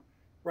locker room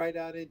right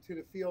out into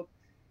the field.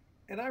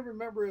 And I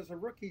remember as a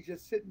rookie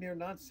just sitting there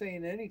not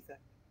saying anything.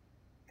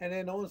 And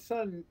then all of a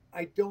sudden,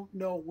 I don't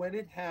know when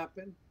it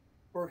happened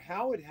or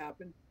how it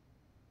happened,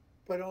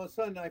 but all of a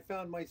sudden I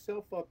found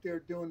myself up there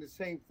doing the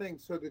same thing.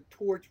 So the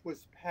torch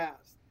was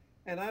passed.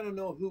 And I don't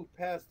know who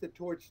passed the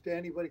torch to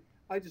anybody.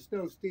 I just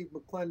know Steve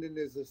McClendon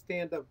is a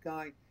stand-up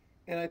guy.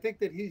 And I think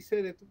that he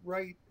said it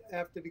right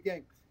after the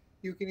game.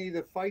 You can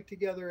either fight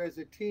together as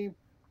a team,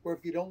 or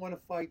if you don't want to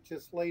fight,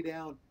 just lay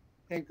down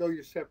and go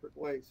your separate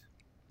ways.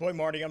 Boy,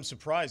 Marty, I'm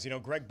surprised.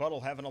 Greg Buttle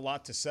having a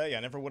lot to say. I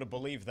never would have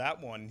believed that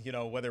one.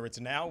 Whether it's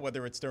now,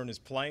 whether it's during his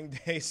playing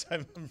days,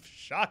 I'm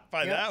shocked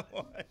by that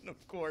one,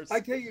 of course. I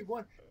tell you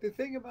what, the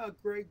thing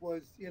about Greg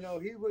was,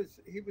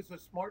 he was a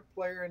smart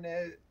player, and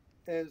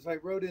as I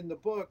wrote in the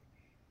book,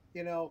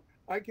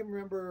 I can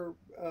remember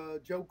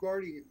Joe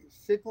Gardy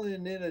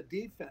signaling in a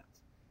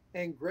defense,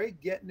 and Greg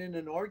getting in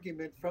an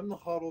argument from the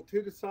huddle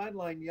to the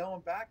sideline,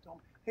 yelling back to him,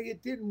 "Hey,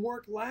 it didn't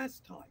work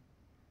last time.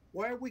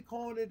 Why are we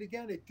calling it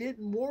again? It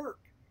didn't work."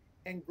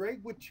 And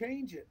Greg would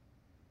change it.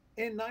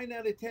 And 9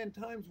 out of 10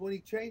 times when he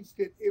changed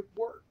it, it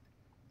worked.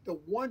 The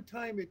one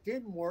time it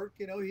didn't work,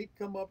 he'd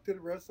come up to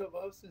the rest of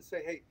us and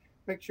say, "Hey,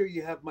 make sure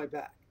you have my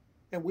back."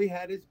 And we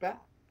had his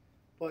back.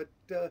 But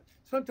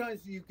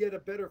sometimes you get a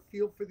better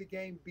feel for the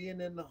game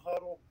being in the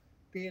huddle,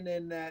 being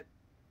in that,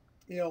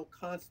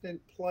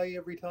 constant play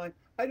every time.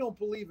 I don't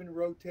believe in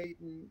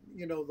rotating,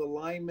 the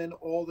linemen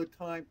all the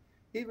time.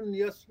 Even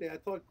yesterday, I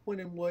thought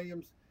Quinnen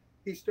Williams,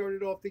 he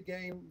started off the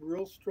game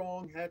real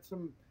strong, had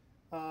some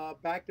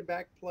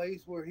back-to-back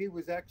plays where he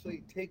was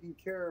actually taking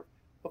care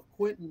of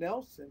Quentin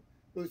Nelson,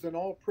 who's an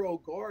all-pro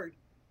guard.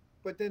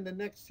 But then the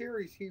next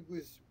series, he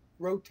was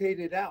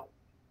rotated out.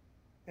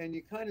 And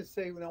you kind of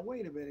say, well, now,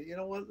 wait a minute, you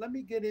know what? Let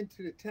me get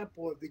into the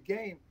tempo of the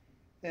game.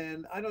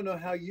 And I don't know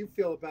how you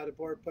feel about it,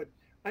 Bart, but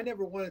I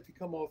never wanted to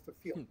come off the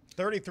field.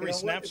 33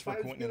 snaps for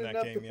Quentin in that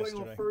game yesterday. If I was good enough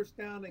to play on first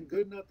down and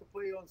good enough to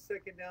play on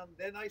second down,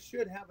 then I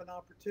should have an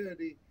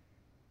opportunity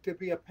to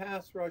be a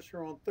pass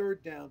rusher on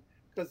third down.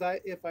 Because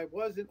if I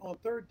wasn't on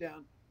third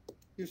down,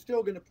 you're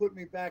still going to put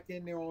me back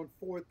in there on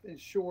fourth and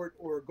short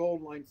or a goal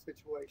line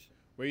situation.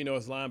 Well,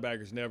 as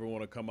linebackers never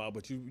want to come out.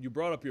 But you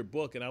brought up your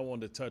book, and I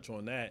wanted to touch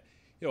on that.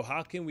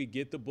 How can we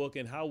get the book,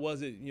 and how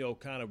was it,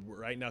 kind of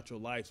writing out your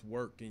life's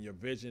work and your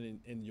vision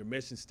and your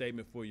mission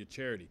statement for your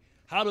charity?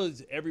 How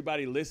does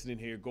everybody listening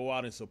here go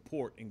out and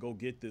support and go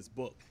get this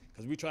book?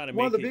 Because we're trying to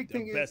make it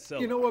the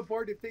bestseller. You know what,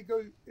 Bart? If they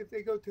go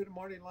to the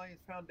Marty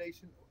Lyons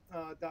Foundation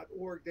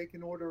 .org, they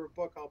can order a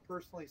book. I'll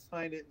personally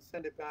sign it and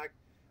send it back.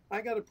 I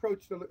got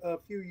approached a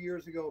few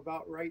years ago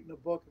about writing a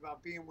book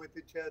about being with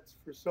the Jets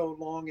for so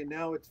long, and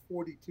now it's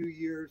 42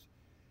 years,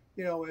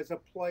 as a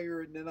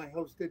player, and then I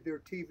hosted their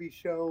TV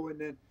show, and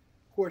then,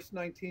 of course,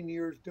 19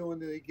 years doing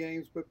the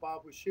games with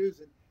Bob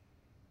Wischusen.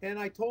 And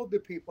I told the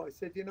people, I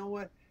said, you know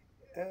what?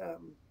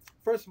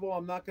 First of all,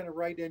 I'm not going to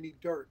write any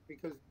dirt,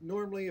 because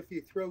normally if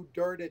you throw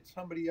dirt at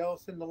somebody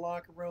else in the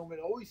locker room, it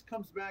always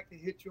comes back to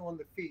hit you on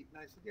the feet.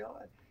 And I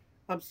said,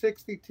 I'm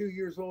 62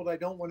 years old. I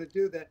don't want to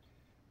do that.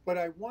 What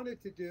I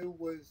wanted to do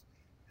was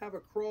have a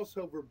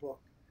crossover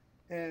book.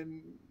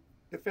 And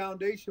the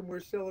foundation, we're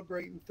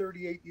celebrating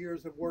 38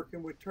 years of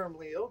working with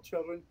terminally ill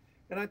children.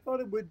 And I thought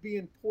it would be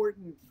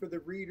important for the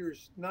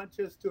readers not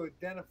just to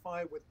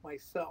identify with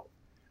myself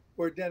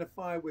or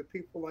identify with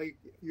people like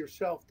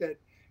yourself that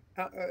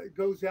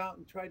goes out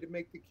and try to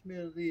make the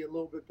community a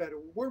little bit better.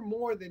 We're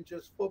more than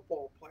just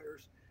football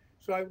players.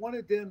 So I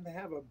wanted them to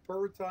have a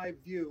bird's eye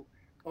view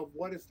of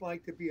what it's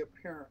like to be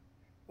a parent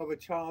of a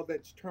child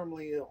that's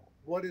terminally ill,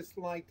 what it's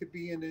like to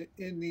be in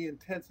the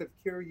intensive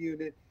care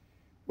unit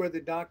where the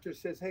doctor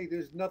says, hey,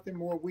 there's nothing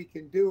more we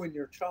can do, and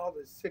your child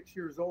is 6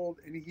 years old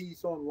and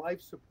he's on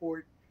life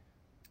support.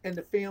 And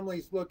the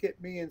families look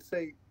at me and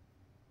say,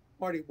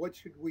 Marty, what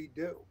should we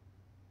do?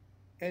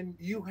 And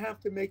you have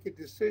to make a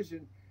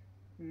decision,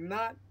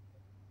 not,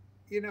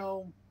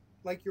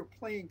 like you're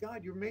playing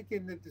God. You're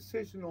making the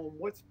decision on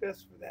what's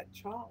best for that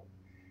child.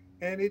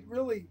 And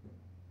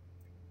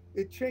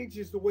it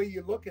changes the way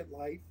you look at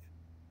life,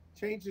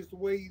 changes the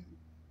way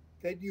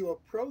that you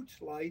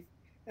approach life.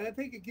 And I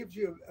think it gives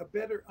you a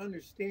better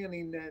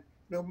understanding that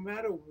no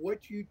matter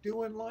what you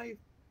do in life,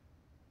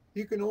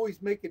 you can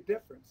always make a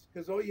difference,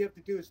 because all you have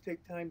to do is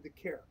take time to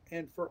care.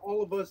 And for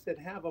all of us that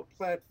have a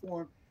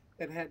platform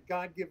that had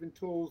God-given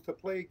tools to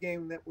play a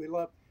game that we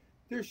love,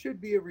 there should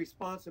be a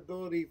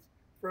responsibility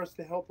for us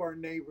to help our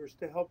neighbors,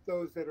 to help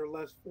those that are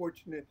less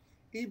fortunate,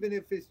 even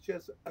if it's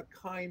just a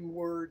kind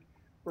word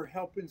or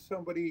helping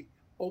somebody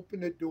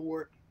open a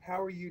door. How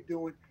are you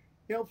doing?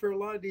 For a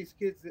lot of these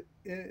kids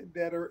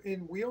that are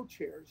in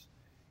wheelchairs,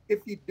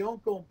 if you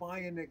don't go by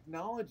and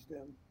acknowledge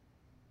them,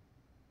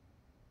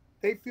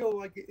 they feel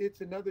like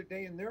it's another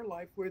day in their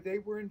life where they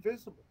were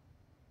invisible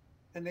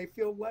and they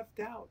feel left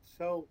out.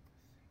 So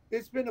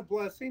it's been a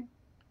blessing.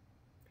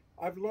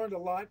 I've learned a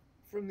lot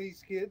from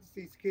these kids.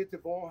 These kids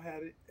have all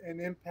had an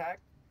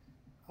impact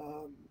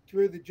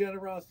through the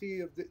generosity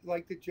of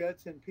the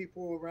Jets and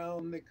people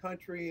around the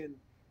country, and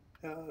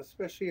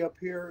especially up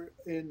here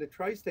in the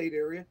tri-state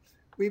area.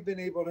 We've been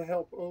able to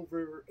help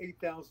over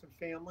 8,000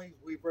 families.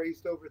 We've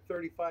raised over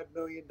 $35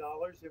 million,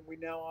 and we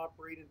now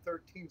operate in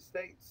 13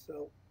 states.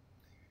 So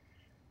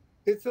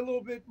it's a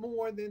little bit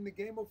more than the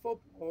game of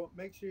football. It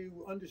makes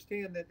you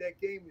understand that that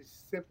game is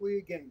simply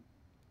a game.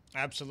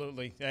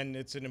 Absolutely, and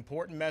it's an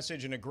important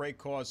message and a great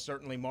cause,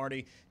 certainly,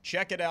 Marty.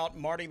 Check it out,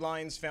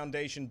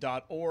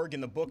 MartyLyonsFoundation.org,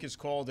 and the book is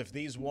called If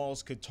These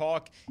Walls Could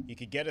Talk. You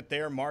could get it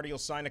there. Marty will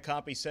sign a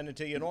copy, send it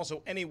to you, and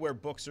also anywhere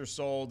books are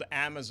sold,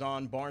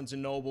 Amazon, Barnes &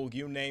 Noble,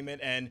 you name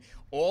it, and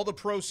all the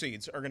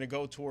proceeds are going to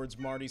go towards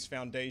Marty's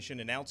foundation,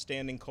 an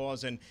outstanding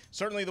cause, and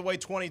certainly the way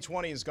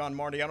 2020 has gone,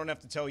 Marty, I don't have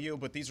to tell you,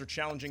 but these are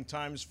challenging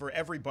times for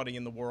everybody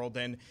in the world,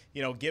 and,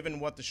 you know, given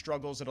what the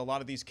struggles that a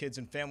lot of these kids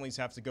and families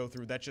have to go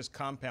through, that just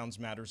compounds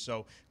matters.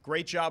 So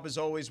great job as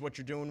always what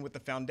you're doing with the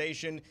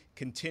foundation,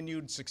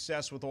 continued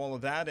success with all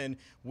of that, and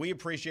we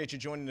appreciate you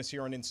joining us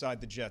here on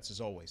Inside the Jets as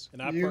always.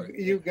 And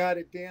you got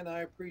it, Dan.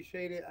 I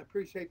appreciate it. I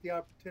appreciate the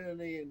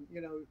opportunity, and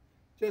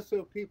just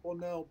so people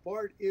know,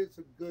 Bart is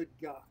a good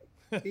guy.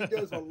 He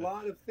does a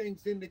lot of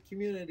things in the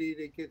community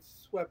that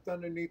gets swept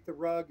underneath the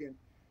rug, and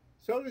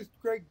so does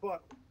Greg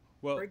Buttle.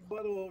 Well, Greg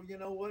Buttle, you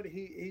know what?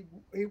 He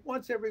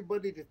wants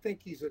everybody to think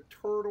he's a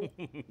turtle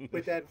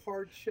with that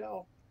hard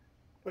shell,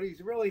 but he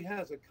really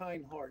has a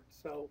kind heart.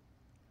 So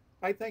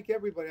I thank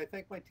everybody. I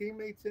thank my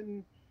teammates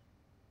in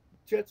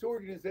Jets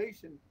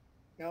organization.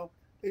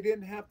 They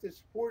didn't have to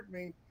support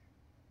me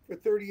for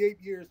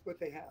 38 years, but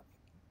they have.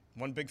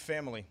 One big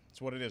family.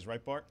 That's what it is,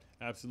 right, Bart?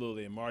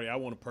 Absolutely. And, Marty, I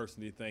want to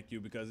personally thank you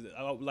because,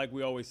 like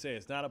we always say,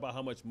 it's not about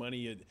how much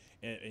money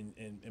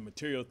and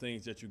material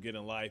things that you get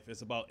in life.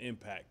 It's about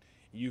impact.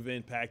 You've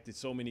impacted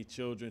so many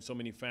children, so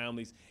many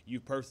families.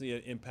 You've personally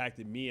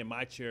impacted me and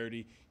my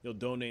charity,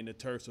 donating the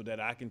turf so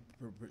that I can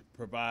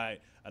provide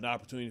an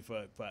opportunity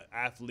for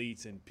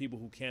athletes and people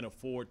who can't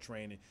afford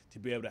training to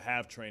be able to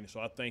have training. So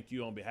I thank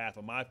you on behalf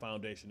of my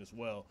foundation as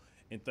well,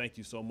 and thank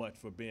you so much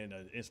for being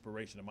an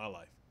inspiration in my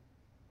life.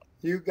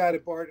 You got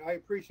it, Bart. I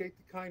appreciate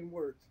the kind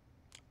words.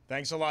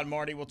 Thanks a lot,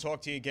 Marty. We'll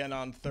talk to you again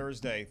on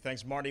Thursday.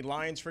 Thanks, Marty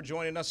Lyons, for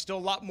joining us. Still a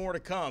lot more to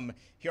come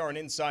here on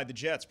Inside the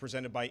Jets,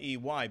 presented by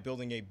EY,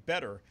 building a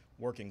better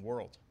working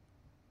world.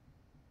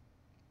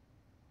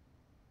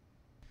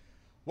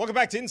 Welcome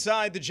back to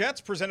Inside the Jets,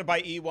 presented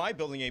by EY,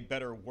 building a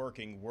better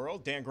working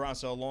world. Dan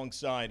Graca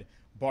alongside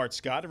Bart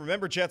Scott. And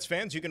remember, Jets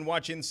fans, you can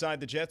watch Inside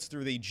the Jets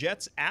through the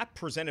Jets app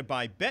presented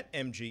by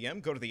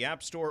BetMGM. Go to the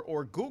App Store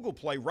or Google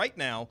Play right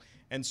now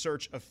and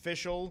search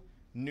Official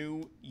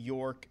New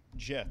York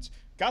Jets.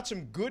 Got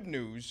some good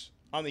news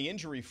on the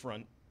injury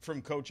front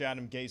from Coach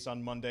Adam Gase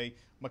on Monday.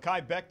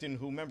 Mekhi Becton,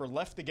 who, remember,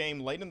 left the game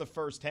late in the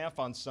first half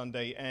on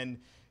Sunday, and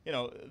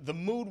the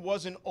mood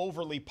wasn't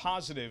overly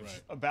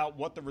positive about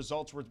what the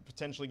results were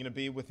potentially going to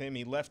be with him.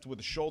 He left with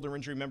a shoulder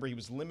injury. Remember, he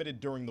was limited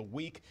during the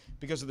week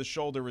because of the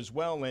shoulder as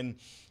well. And,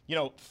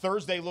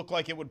 Thursday looked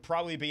like it would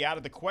probably be out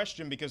of the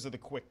question because of the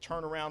quick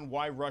turnaround.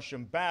 Why rush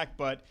him back?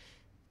 But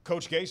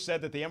Coach Gase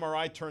said that the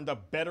MRI turned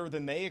up better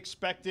than they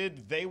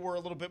expected. They were a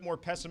little bit more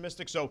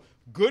pessimistic. So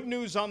good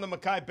news on the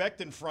Mekhi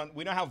Becton front.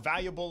 We know how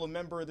valuable a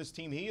member of this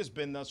team he has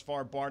been thus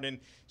far, Bart. And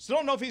still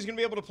don't know if he's going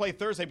to be able to play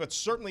Thursday, but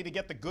certainly to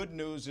get the good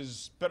news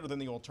is better than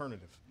the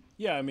alternative.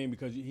 Yeah, I mean,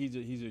 because he's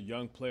a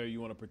young player.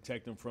 You want to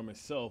protect him from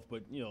himself.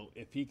 But,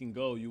 if he can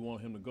go, you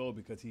want him to go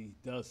because he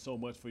does so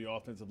much for your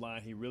offensive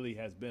line. He really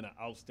has been an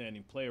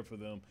outstanding player for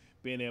them,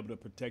 being able to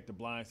protect the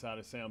blind side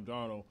of Sam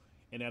Darnold.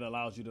 And that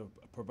allows you to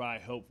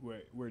provide help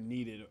where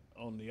needed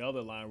on the other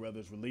line, whether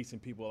it's releasing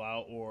people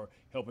out or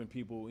helping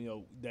people,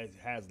 that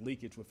has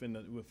leakage within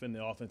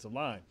the offensive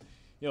line.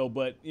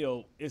 But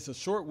it's a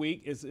short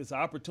week. It's an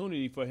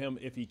opportunity for him,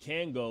 if he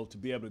can go, to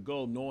be able to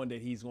go, knowing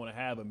that he's going to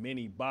have a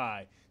mini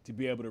bye to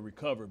be able to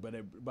recover. But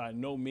by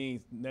no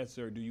means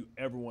necessary do you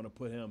ever want to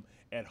put him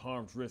at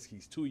harm's risk.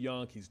 He's too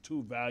young. He's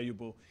too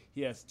valuable.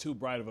 He has too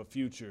bright of a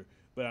future.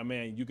 But,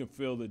 you can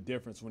feel the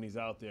difference when he's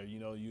out there.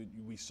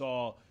 We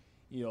saw –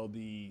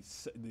 the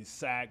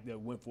sack that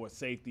went for a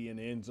safety in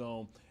the end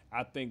zone.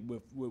 I think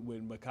with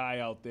Mekhi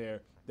out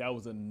there, that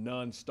was a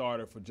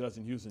non-starter for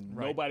Justin Houston.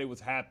 Right. Nobody was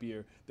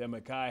happier that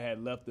Mekhi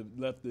had left the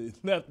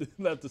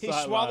sideline. He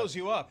swallows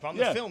you up on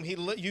the film.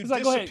 You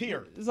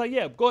disappear. It's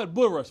like, go ahead,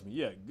 bull rush me.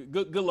 Yeah,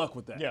 good luck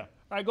with that. Yeah.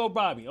 All right, go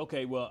Bobby.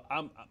 Okay, well,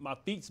 my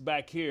feet's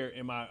back here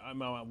and my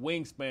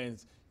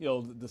wingspan's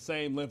the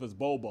same length as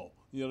Bobo.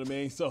 You know what I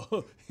mean?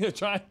 So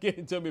try and get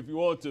into him if you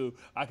want to.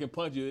 I can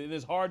punch you. And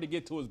it's hard to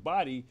get to his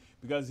body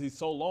because he's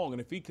so long.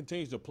 And if he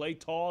continues to play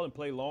tall and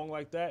play long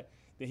like that,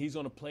 then he's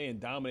going to play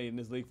and dominate in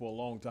this league for a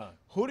long time.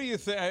 Who do you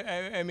think?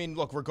 I mean,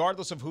 look,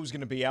 regardless of who's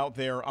going to be out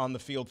there on the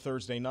field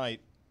Thursday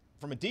night,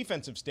 from a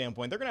defensive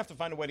standpoint, they're going to have to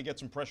find a way to get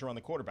some pressure on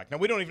the quarterback. Now,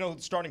 we don't even know who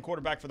the starting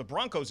quarterback for the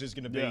Broncos is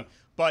going to be,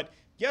 but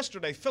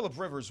yesterday, Phillip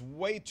Rivers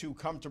way too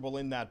comfortable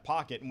in that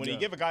pocket. And when you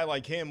give a guy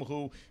like him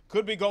who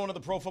could be going to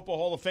the Pro Football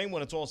Hall of Fame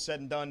when it's all said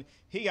and done,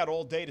 he had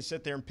all day to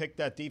sit there and pick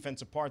that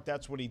defense apart.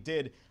 That's what he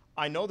did.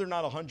 I know they're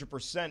not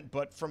 100%,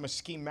 but from a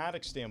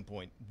schematic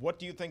standpoint, what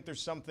do you think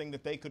there's something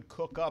that they could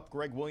cook up,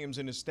 Greg Williams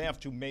and his staff,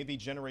 to maybe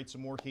generate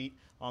some more heat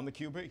on the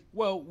QB?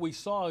 Well, we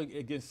saw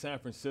against San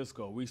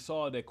Francisco, we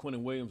saw that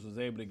Quentin Williams was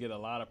able to get a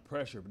lot of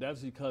pressure, but that's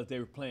because they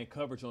were playing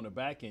coverage on the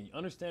back end. You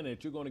understand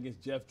that you're going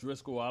against Jeff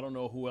Driscoll. I don't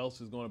know who else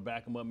is going to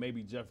back him up.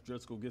 Maybe Jeff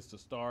Driscoll gets to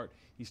start.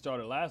 He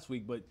started last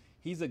week, but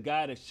he's a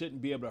guy that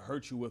shouldn't be able to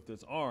hurt you with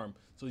his arm.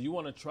 So you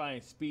want to try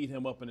and speed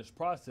him up in this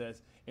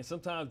process, and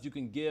sometimes you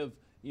can give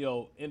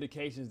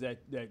indications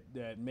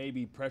that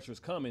maybe pressure's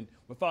coming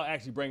without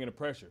actually bringing the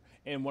pressure.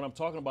 And what I'm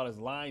talking about is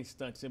line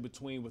stunts in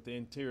between with the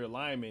interior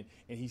lineman,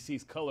 and he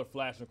sees color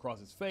flashing across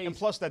his face. And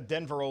plus, that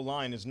Denver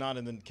O-line is not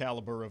in the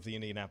caliber of the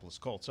Indianapolis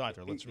Colts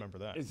either. Let's remember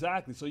that.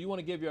 Exactly. So you want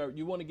to give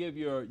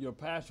your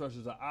pass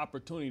rushers an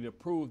opportunity to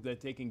prove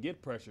that they can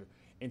get pressure.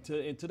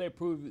 Until they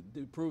prove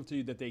to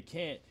you that they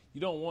can't,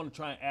 you don't want to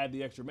try and add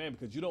the extra man,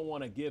 because you don't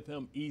want to give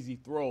him easy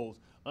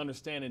throws,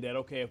 understanding that,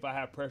 okay, if I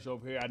have pressure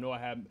over here, I know I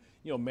have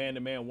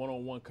man-to-man,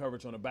 one-on-one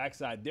coverage on the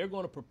backside. They're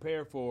going to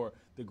prepare for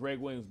the Greg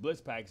Williams blitz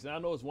package. And I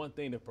know it's one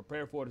thing to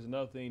prepare for it, it's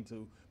another thing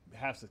to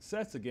have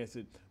success against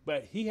it.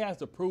 But he has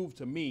to prove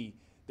to me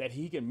that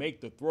he can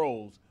make the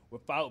throws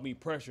without me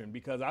pressuring,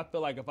 because I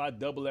feel like if I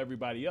double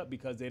everybody up,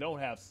 because they don't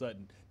have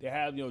Sutton, they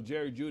have,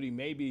 Jerry Jeudy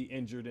may be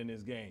injured in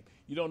this game.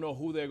 You don't know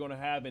who they're going to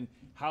have and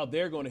how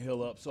they're going to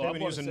heal up. So they've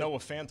been using Noah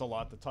Fant a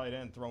lot, the tight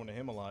end, throwing to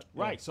him a lot.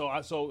 Right.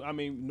 Yeah. So I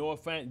mean, Noah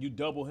Fant, you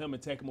double him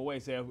and take him away.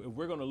 Say, if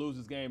we're going to lose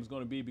this game, it's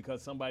going to be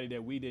because somebody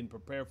that we didn't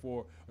prepare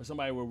for, or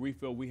somebody where we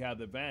feel we have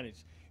the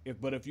advantage.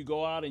 But if you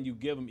go out and you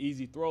give him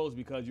easy throws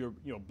because you're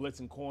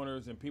blitzing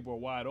corners and people are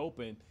wide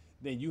open,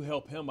 then you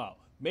help him out.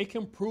 Make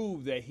him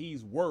prove that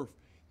he's worth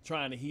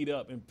trying to heat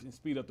up and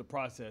speed up the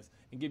process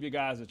and give your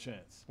guys a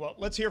chance. Well,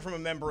 let's hear from a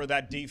member of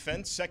that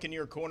defense,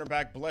 second-year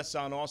cornerback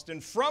Blesson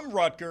Austin from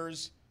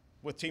Rutgers,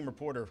 with team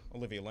reporter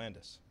Olivia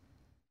Landis.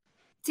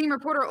 Team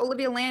reporter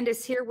Olivia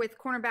Landis here with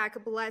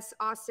cornerback Bless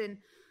Austin.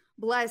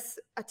 Bless,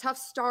 a tough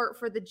start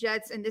for the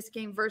Jets in this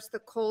game versus the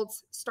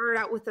Colts. Started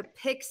out with a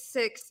pick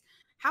six.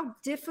 How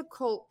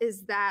difficult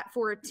is that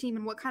for a team,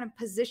 and what kind of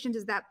position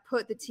does that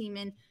put the team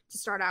in to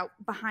start out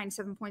behind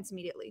 7 points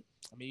immediately?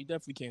 I mean, you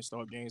definitely can't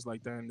start games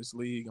like that in this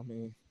league. I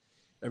mean,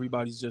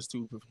 everybody's just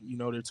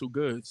they're too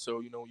good.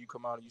 So, when you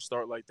come out and you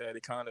start like that,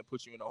 it kind of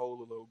puts you in a hole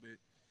a little bit.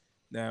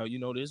 Now,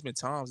 there's been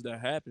times that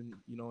happened,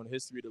 in the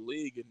history of the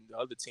league, and the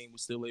other team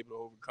was still able to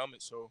overcome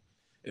it. So,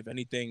 if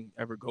anything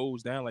ever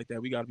goes down like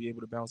that, we got to be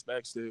able to bounce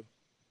back still,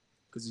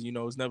 because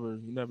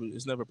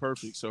it's never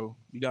perfect. So,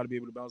 you got to be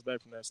able to bounce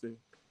back from that still.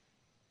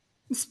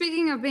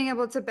 Speaking of being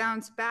able to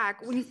bounce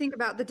back, when you think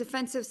about the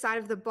defensive side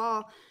of the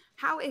ball,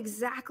 how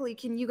exactly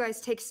can you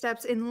guys take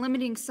steps in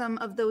limiting some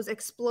of those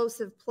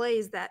explosive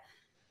plays that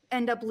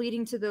end up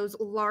leading to those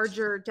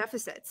larger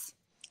deficits?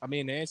 I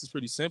mean, the answer is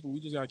pretty simple.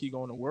 We just got to keep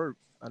going to work.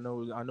 I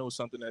know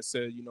something that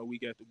said,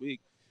 week after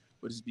week,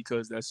 but it's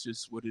because that's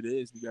just what it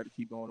is. We got to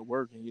keep going to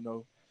work and,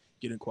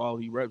 getting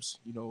quality reps,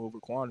 over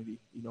quantity.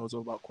 It's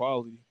all about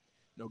quality.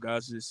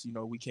 Guys just,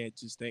 we can't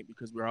just think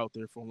because we're out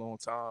there for a long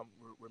time,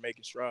 we're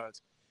making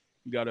strides.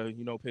 We got to,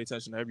 pay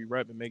attention to every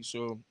rep and make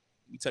sure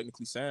we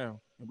technically sound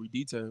and we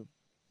detailed.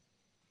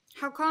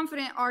 How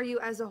confident are you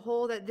as a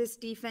whole that this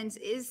defense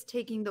is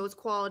taking those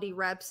quality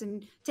reps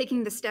and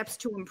taking the steps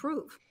to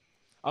improve?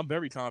 I'm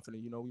very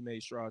confident. We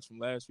made strides from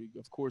last week.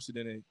 Of course, it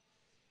didn't,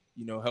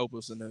 help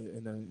us in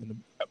the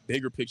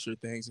bigger picture of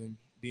things and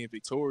being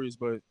victorious.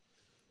 But,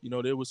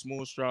 there was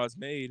small strides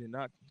made, and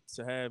not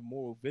to have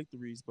moral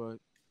victories, but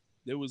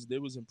there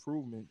was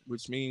improvement,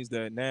 which means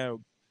that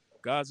now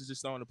guys are just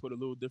starting to put a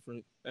little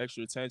different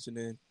extra attention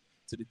in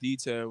to the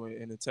detail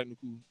and the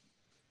technical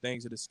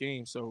things of the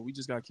scheme. So we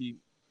just got to keep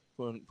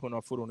putting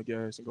our foot on the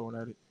gas and going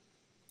at it.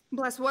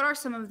 Bless, what are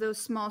some of those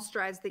small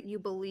strides that you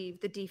believe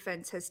the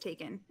defense has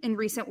taken in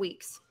recent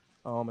weeks?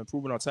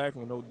 Improving our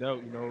tackling, no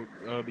doubt.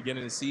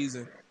 Beginning of the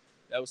season,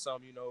 that was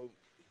something,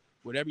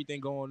 with everything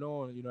going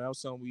on, that was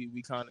something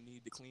we kind of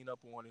need to clean up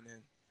on, and then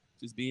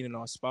just being in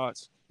our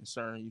spots and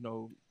certain,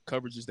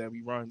 coverages that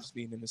we run, just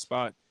being in the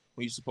spot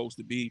when you're supposed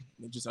to be,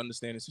 and just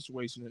understand the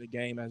situation of the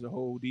game as a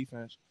whole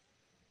defense.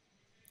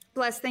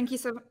 Bless, thank you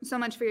so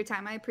much for your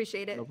time. I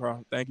appreciate it. No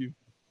problem. Thank you.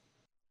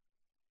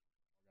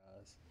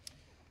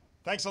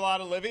 Thanks a lot,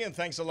 Olivia, and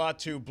thanks a lot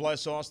to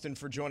Bless Austin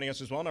for joining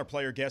us as well. And our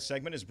player guest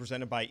segment is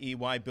presented by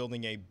EY,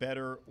 building a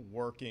better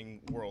working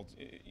world.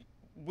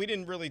 We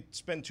didn't really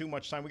spend too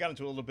much time. We got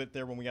into a little bit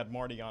there when we had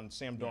Marty on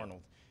Sam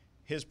Darnold.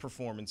 His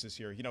performances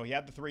here. He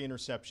had the 3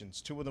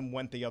 interceptions. 2 of them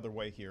went the other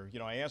way here.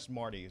 I asked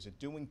Marty, is it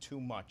doing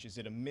too much? Is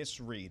it a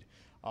misread?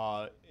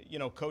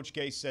 Coach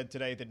Gase said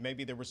today that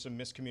maybe there was some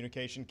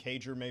miscommunication.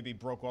 Cager maybe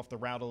broke off the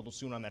route a little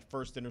soon on that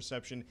first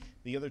interception.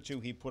 The other 2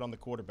 he put on the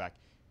quarterback.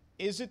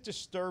 Is it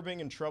disturbing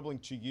and troubling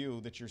to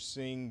you that you're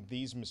seeing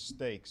these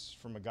mistakes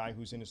from a guy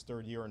who's in his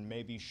third year and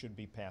maybe should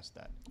be past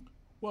that?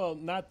 Well,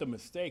 not the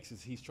mistakes.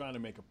 Is he's trying to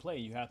make a play.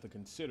 You have to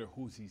consider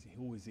who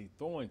is he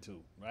throwing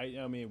to, right?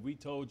 I mean, if we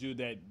told you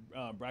that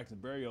Braxton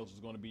Berrios was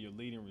going to be your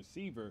leading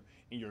receiver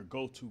and your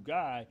go-to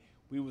guy,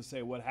 we would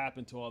say what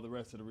happened to all the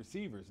rest of the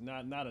receivers.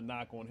 Not a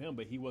knock on him,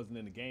 but he wasn't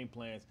in the game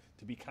plans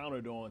to be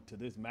counted on to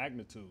this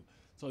magnitude.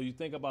 So you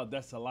think about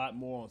that's a lot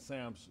more on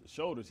Sam's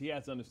shoulders. He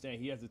has to understand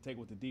he has to take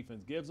what the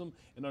defense gives him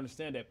and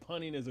understand that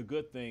punting is a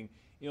good thing.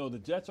 You know, the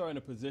Jets are in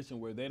a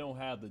position where they don't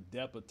have the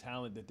depth of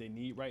talent that they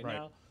need right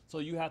now. So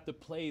you have to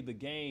play the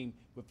game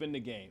within the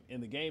game.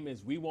 And the game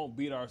is we won't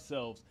beat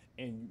ourselves.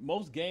 And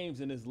most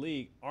games in this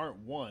league aren't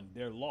won,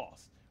 they're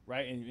lost,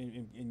 right?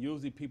 And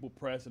usually people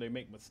press or they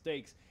make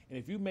mistakes. And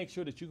if you make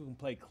sure that you can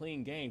play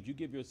clean games, you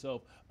give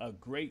yourself a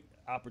great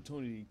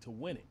opportunity to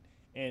win it.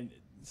 And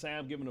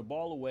Sam giving the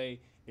ball away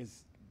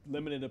is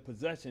limited the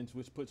possessions,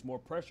 which puts more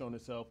pressure on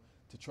himself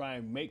to try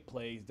and make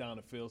plays down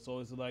the field. So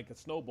it's like a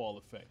snowball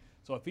effect.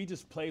 So if he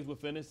just plays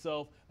within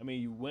himself, I mean,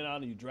 you went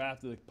out and you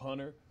drafted a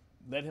punter,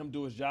 let him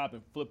do his job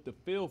and flip the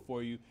field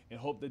for you and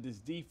hope that this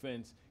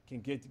defense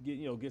can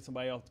get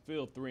somebody off the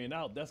field 3 and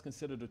out. That's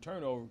considered a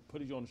turnover,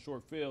 put you on the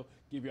short field,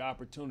 give you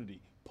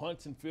opportunity.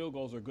 Punts and field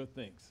goals are good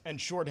things. And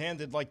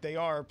shorthanded like they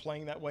are,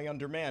 playing that way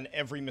under man,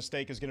 every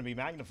mistake is going to be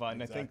magnified.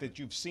 And I think that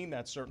you've seen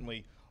that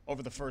certainly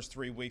over the first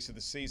 3 weeks of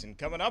the season.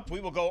 Coming up, we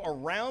will go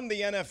around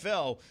the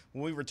NFL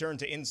when we return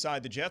to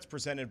Inside the Jets,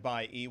 presented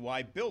by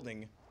EY,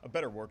 building a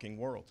better working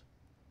world.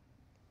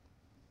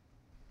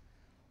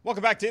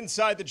 Welcome back to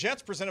Inside the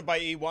Jets, presented by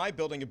EY,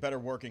 building a better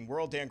working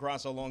world. Dan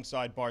Graca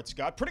alongside Bart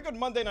Scott. Pretty good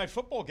Monday Night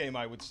Football game,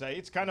 I would say.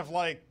 It's kind of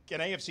like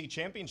an AFC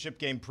Championship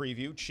game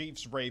preview,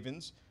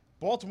 Chiefs-Ravens.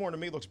 Baltimore, to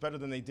me, looks better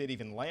than they did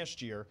even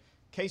last year.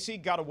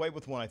 KC got away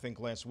with one, I think,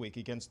 last week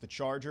against the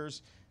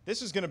Chargers.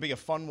 This is going to be a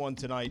fun one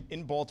tonight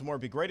in Baltimore.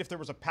 It'd be great if there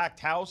was a packed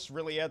house,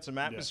 really add some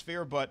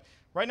atmosphere. But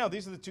right now,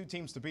 these are the two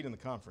teams to beat in the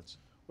conference.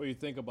 Well, you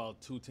think about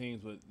two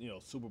teams with,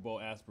 Super Bowl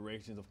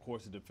aspirations. Of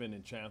course, the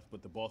defending champs,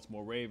 but the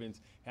Baltimore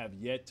Ravens have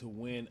yet to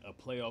win a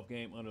playoff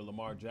game under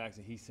Lamar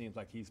Jackson. He seems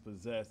like he's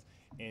possessed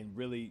and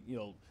really,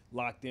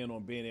 locked in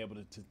on being able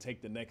to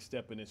take the next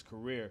step in his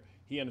career.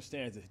 He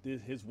understands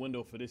that his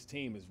window for this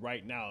team is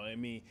right now. I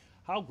mean,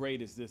 how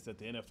great is this that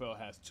the NFL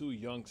has two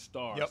young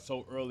stars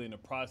so early in the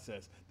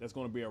process? That's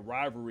going to be a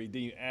rivalry.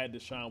 Then you add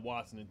Deshaun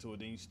Watson into it.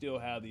 Then you still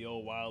have the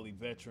old wily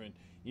veteran,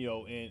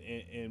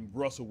 and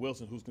Russell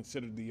Wilson, who's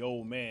considered the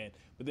old man.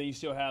 But then you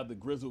still have the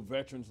grizzled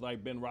veterans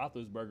like Ben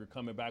Roethlisberger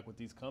coming back with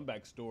these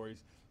comeback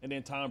stories. And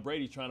then Tom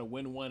Brady trying to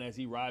win one as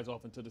he rides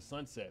off into the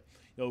sunset.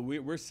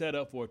 We're set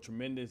up for a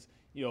tremendous,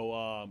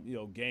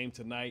 game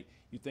tonight.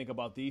 You think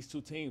about these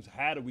two teams.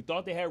 We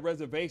thought they had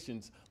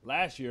reservations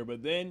last year,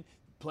 but then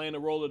playing the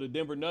role of the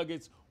Denver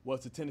Nuggets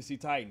was the Tennessee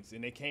Titans.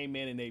 And they came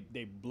in and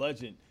they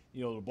bludgeoned,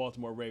 the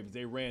Baltimore Ravens.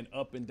 They ran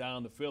up and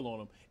down the field on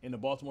them. And the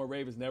Baltimore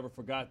Ravens never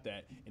forgot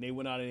that. And they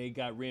went out and they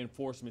got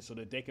reinforcements so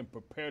that they can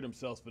prepare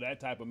themselves for that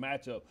type of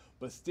matchup,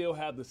 but still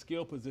have the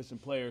skill position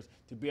players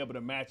to be able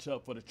to match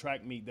up for the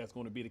track meet that's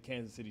going to be the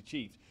Kansas City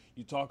Chiefs.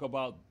 You talk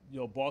about,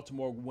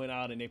 Baltimore went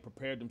out and they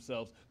prepared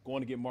themselves,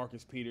 going to get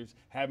Marcus Peters,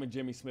 having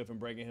Jimmy Smith and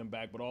bringing him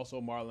back, but also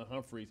Marlon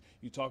Humphreys.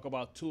 You talk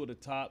about two of the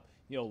top,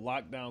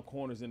 lockdown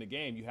corners in the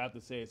game. You have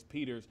to say it's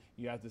Peters.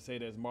 You have to say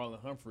there's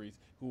Marlon Humphreys,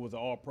 who was an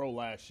All-Pro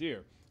last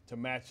year, to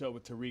match up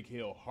with Tyreek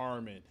Hill,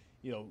 Harmon,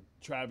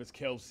 Travis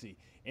Kelce.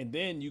 And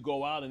then you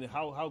go out, and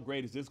how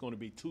great is this going to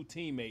be? Two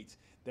teammates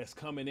that's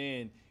coming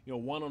in,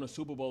 one on a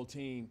Super Bowl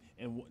team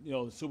and,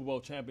 the Super Bowl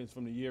champions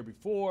from the year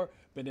before,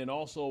 but then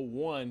also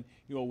one,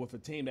 with a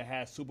team that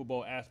has Super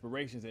Bowl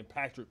aspirations in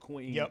Patrick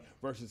Queen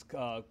versus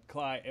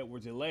Clyde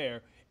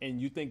Edwards-Helaire.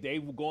 And you think they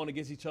were going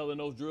against each other in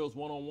those drills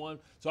one-on-one.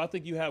 So I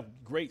think you have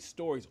great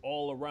stories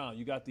all around.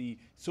 You got the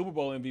Super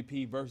Bowl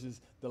MVP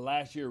versus the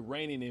last year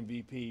reigning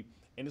MVP.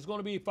 And it's going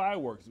to be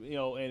fireworks,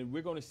 and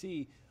we're going to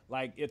see,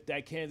 if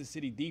that Kansas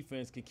City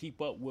defense can keep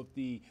up with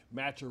the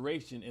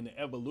maturation and the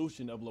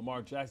evolution of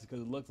Lamar Jackson,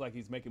 because it looks like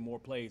he's making more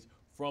plays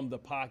from the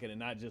pocket and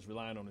not just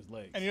relying on his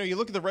legs. And, you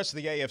look at the rest of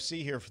the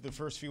AFC here for the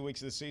first few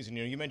weeks of the season.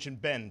 You mentioned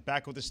Ben,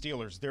 back with the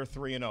Steelers. They're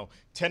 3-0.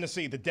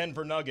 Tennessee, the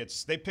Denver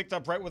Nuggets, they picked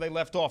up right where they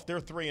left off.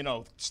 They're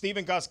 3-0.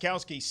 Steven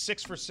Gostkowski,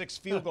 6 for 6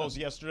 field goals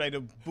yesterday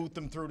to boot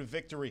them through to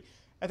victory.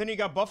 And then you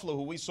got Buffalo,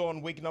 who we saw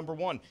in week number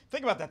 1.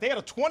 Think about that. They had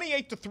a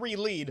 28-3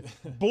 lead,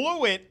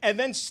 blew it, and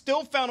then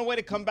still found a way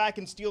to come back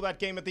and steal that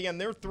game at the end.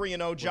 They're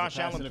 3-0. Josh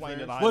Allen playing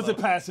at high level. Was it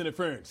pass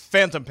interference?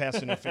 Phantom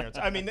pass interference.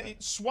 I mean,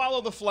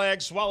 swallow the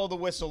flag, swallow the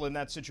whistle in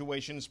that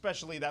situation,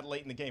 especially that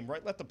late in the game,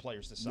 right? Let the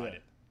players decide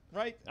it.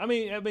 Right? I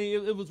mean,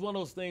 it was one of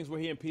those things where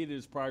he impeded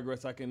his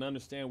progress. I can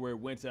understand where it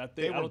went to.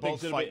 They were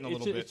both fighting a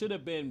little bit. It should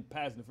have been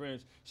pass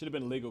interference. Should have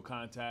been legal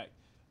contact.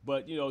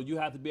 But you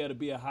have to be able to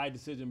be a high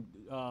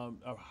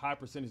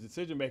percentage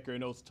decision maker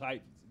in those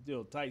tight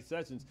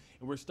sessions.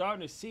 And we're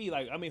starting to see,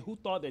 who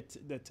thought that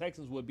the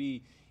Texans would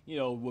be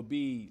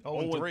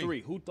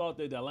 0-3? Who thought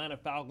that the Atlanta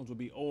Falcons would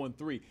be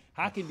 0-3?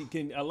 How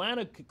can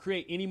Atlanta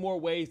create any more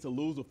ways to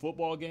lose a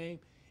football game?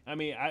 I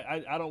mean,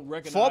 I don't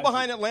recognize. Fall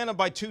behind Atlanta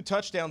by 2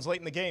 touchdowns late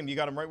in the game. You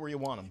got them right where you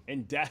want them.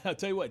 And I'll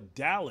tell you what,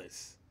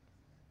 Dallas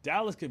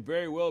could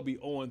very well be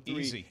 0-3.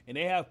 Easy. And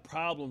they have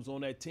problems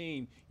on that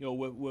team,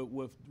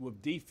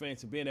 with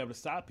defense and being able to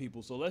stop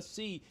people. So let's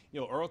see.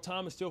 Earl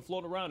Thomas still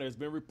floating around. There's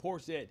been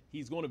reports that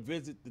he's going to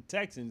visit the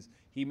Texans.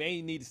 He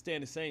may need to stay in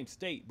the same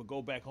state, but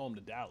go back home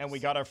to Dallas. And we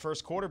got our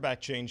first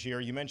quarterback change here.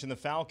 You mentioned the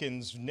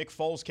Falcons. Nick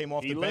Foles came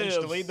off the bench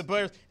to lead the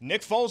Bears.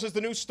 Nick Foles is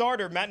the new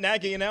starter. Matt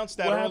Nagy announced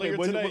that earlier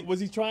today. Was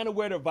he trying to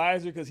wear the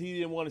visor because he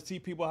didn't want to see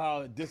people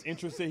how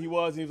disinterested he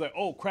was? And he was like,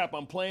 oh, crap,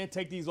 I'm playing.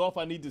 Take these off.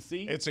 I need to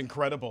see. It's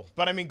incredible.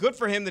 But, I mean, good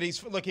for him that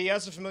he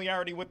has a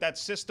familiarity with that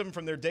system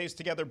from their days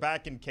together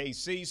back in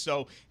KC.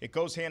 So it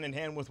goes hand in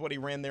hand with what he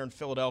ran there in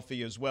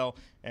Philadelphia as well.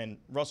 And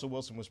Russell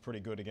Wilson was pretty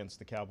good against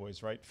the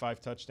Cowboys, right? 5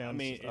 touchdowns. I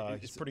mean,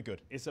 he's pretty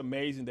good. It's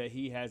amazing that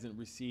he hasn't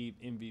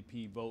received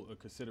MVP vote or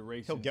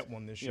consideration. He'll get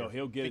one this year.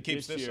 He'll get it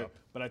this year.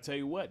 But I tell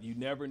you what, you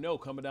never know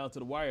coming down to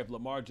the wire if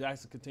Lamar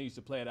Jackson continues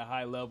to play at a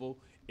high level.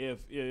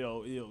 If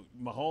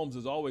Mahomes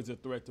is always a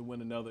threat to win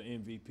another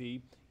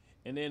MVP.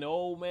 And then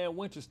old man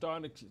Winter's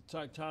starting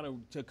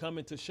to come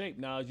into shape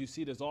now. As you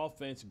see this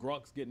offense,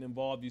 Grunk's getting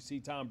involved. You see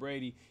Tom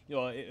Brady.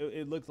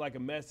 It looks like a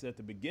mess at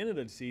the beginning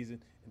of the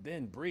season. And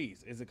then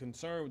Breeze is a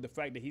concern with the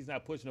fact that he's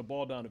not pushing the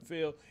ball down the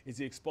field. Is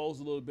he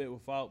exposed a little bit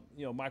without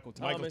Michael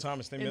Thomas? Michael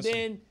Thomas, they miss him.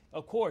 And him. then,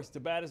 of course,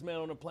 the baddest man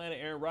on the planet,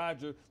 Aaron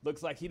Rodgers,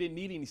 looks like he didn't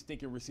need any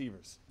stinking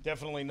receivers.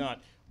 Definitely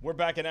not. We're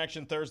back in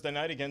action Thursday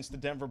night against the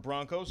Denver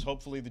Broncos.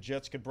 Hopefully the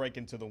Jets could break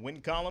into the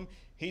win column.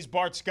 He's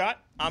Bart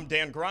Scott. I'm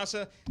Dan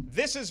Graca.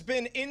 This has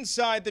been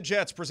Inside the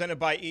Jets, presented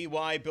by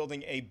EY,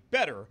 building a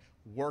better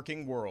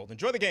working world.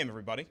 Enjoy the game,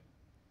 everybody.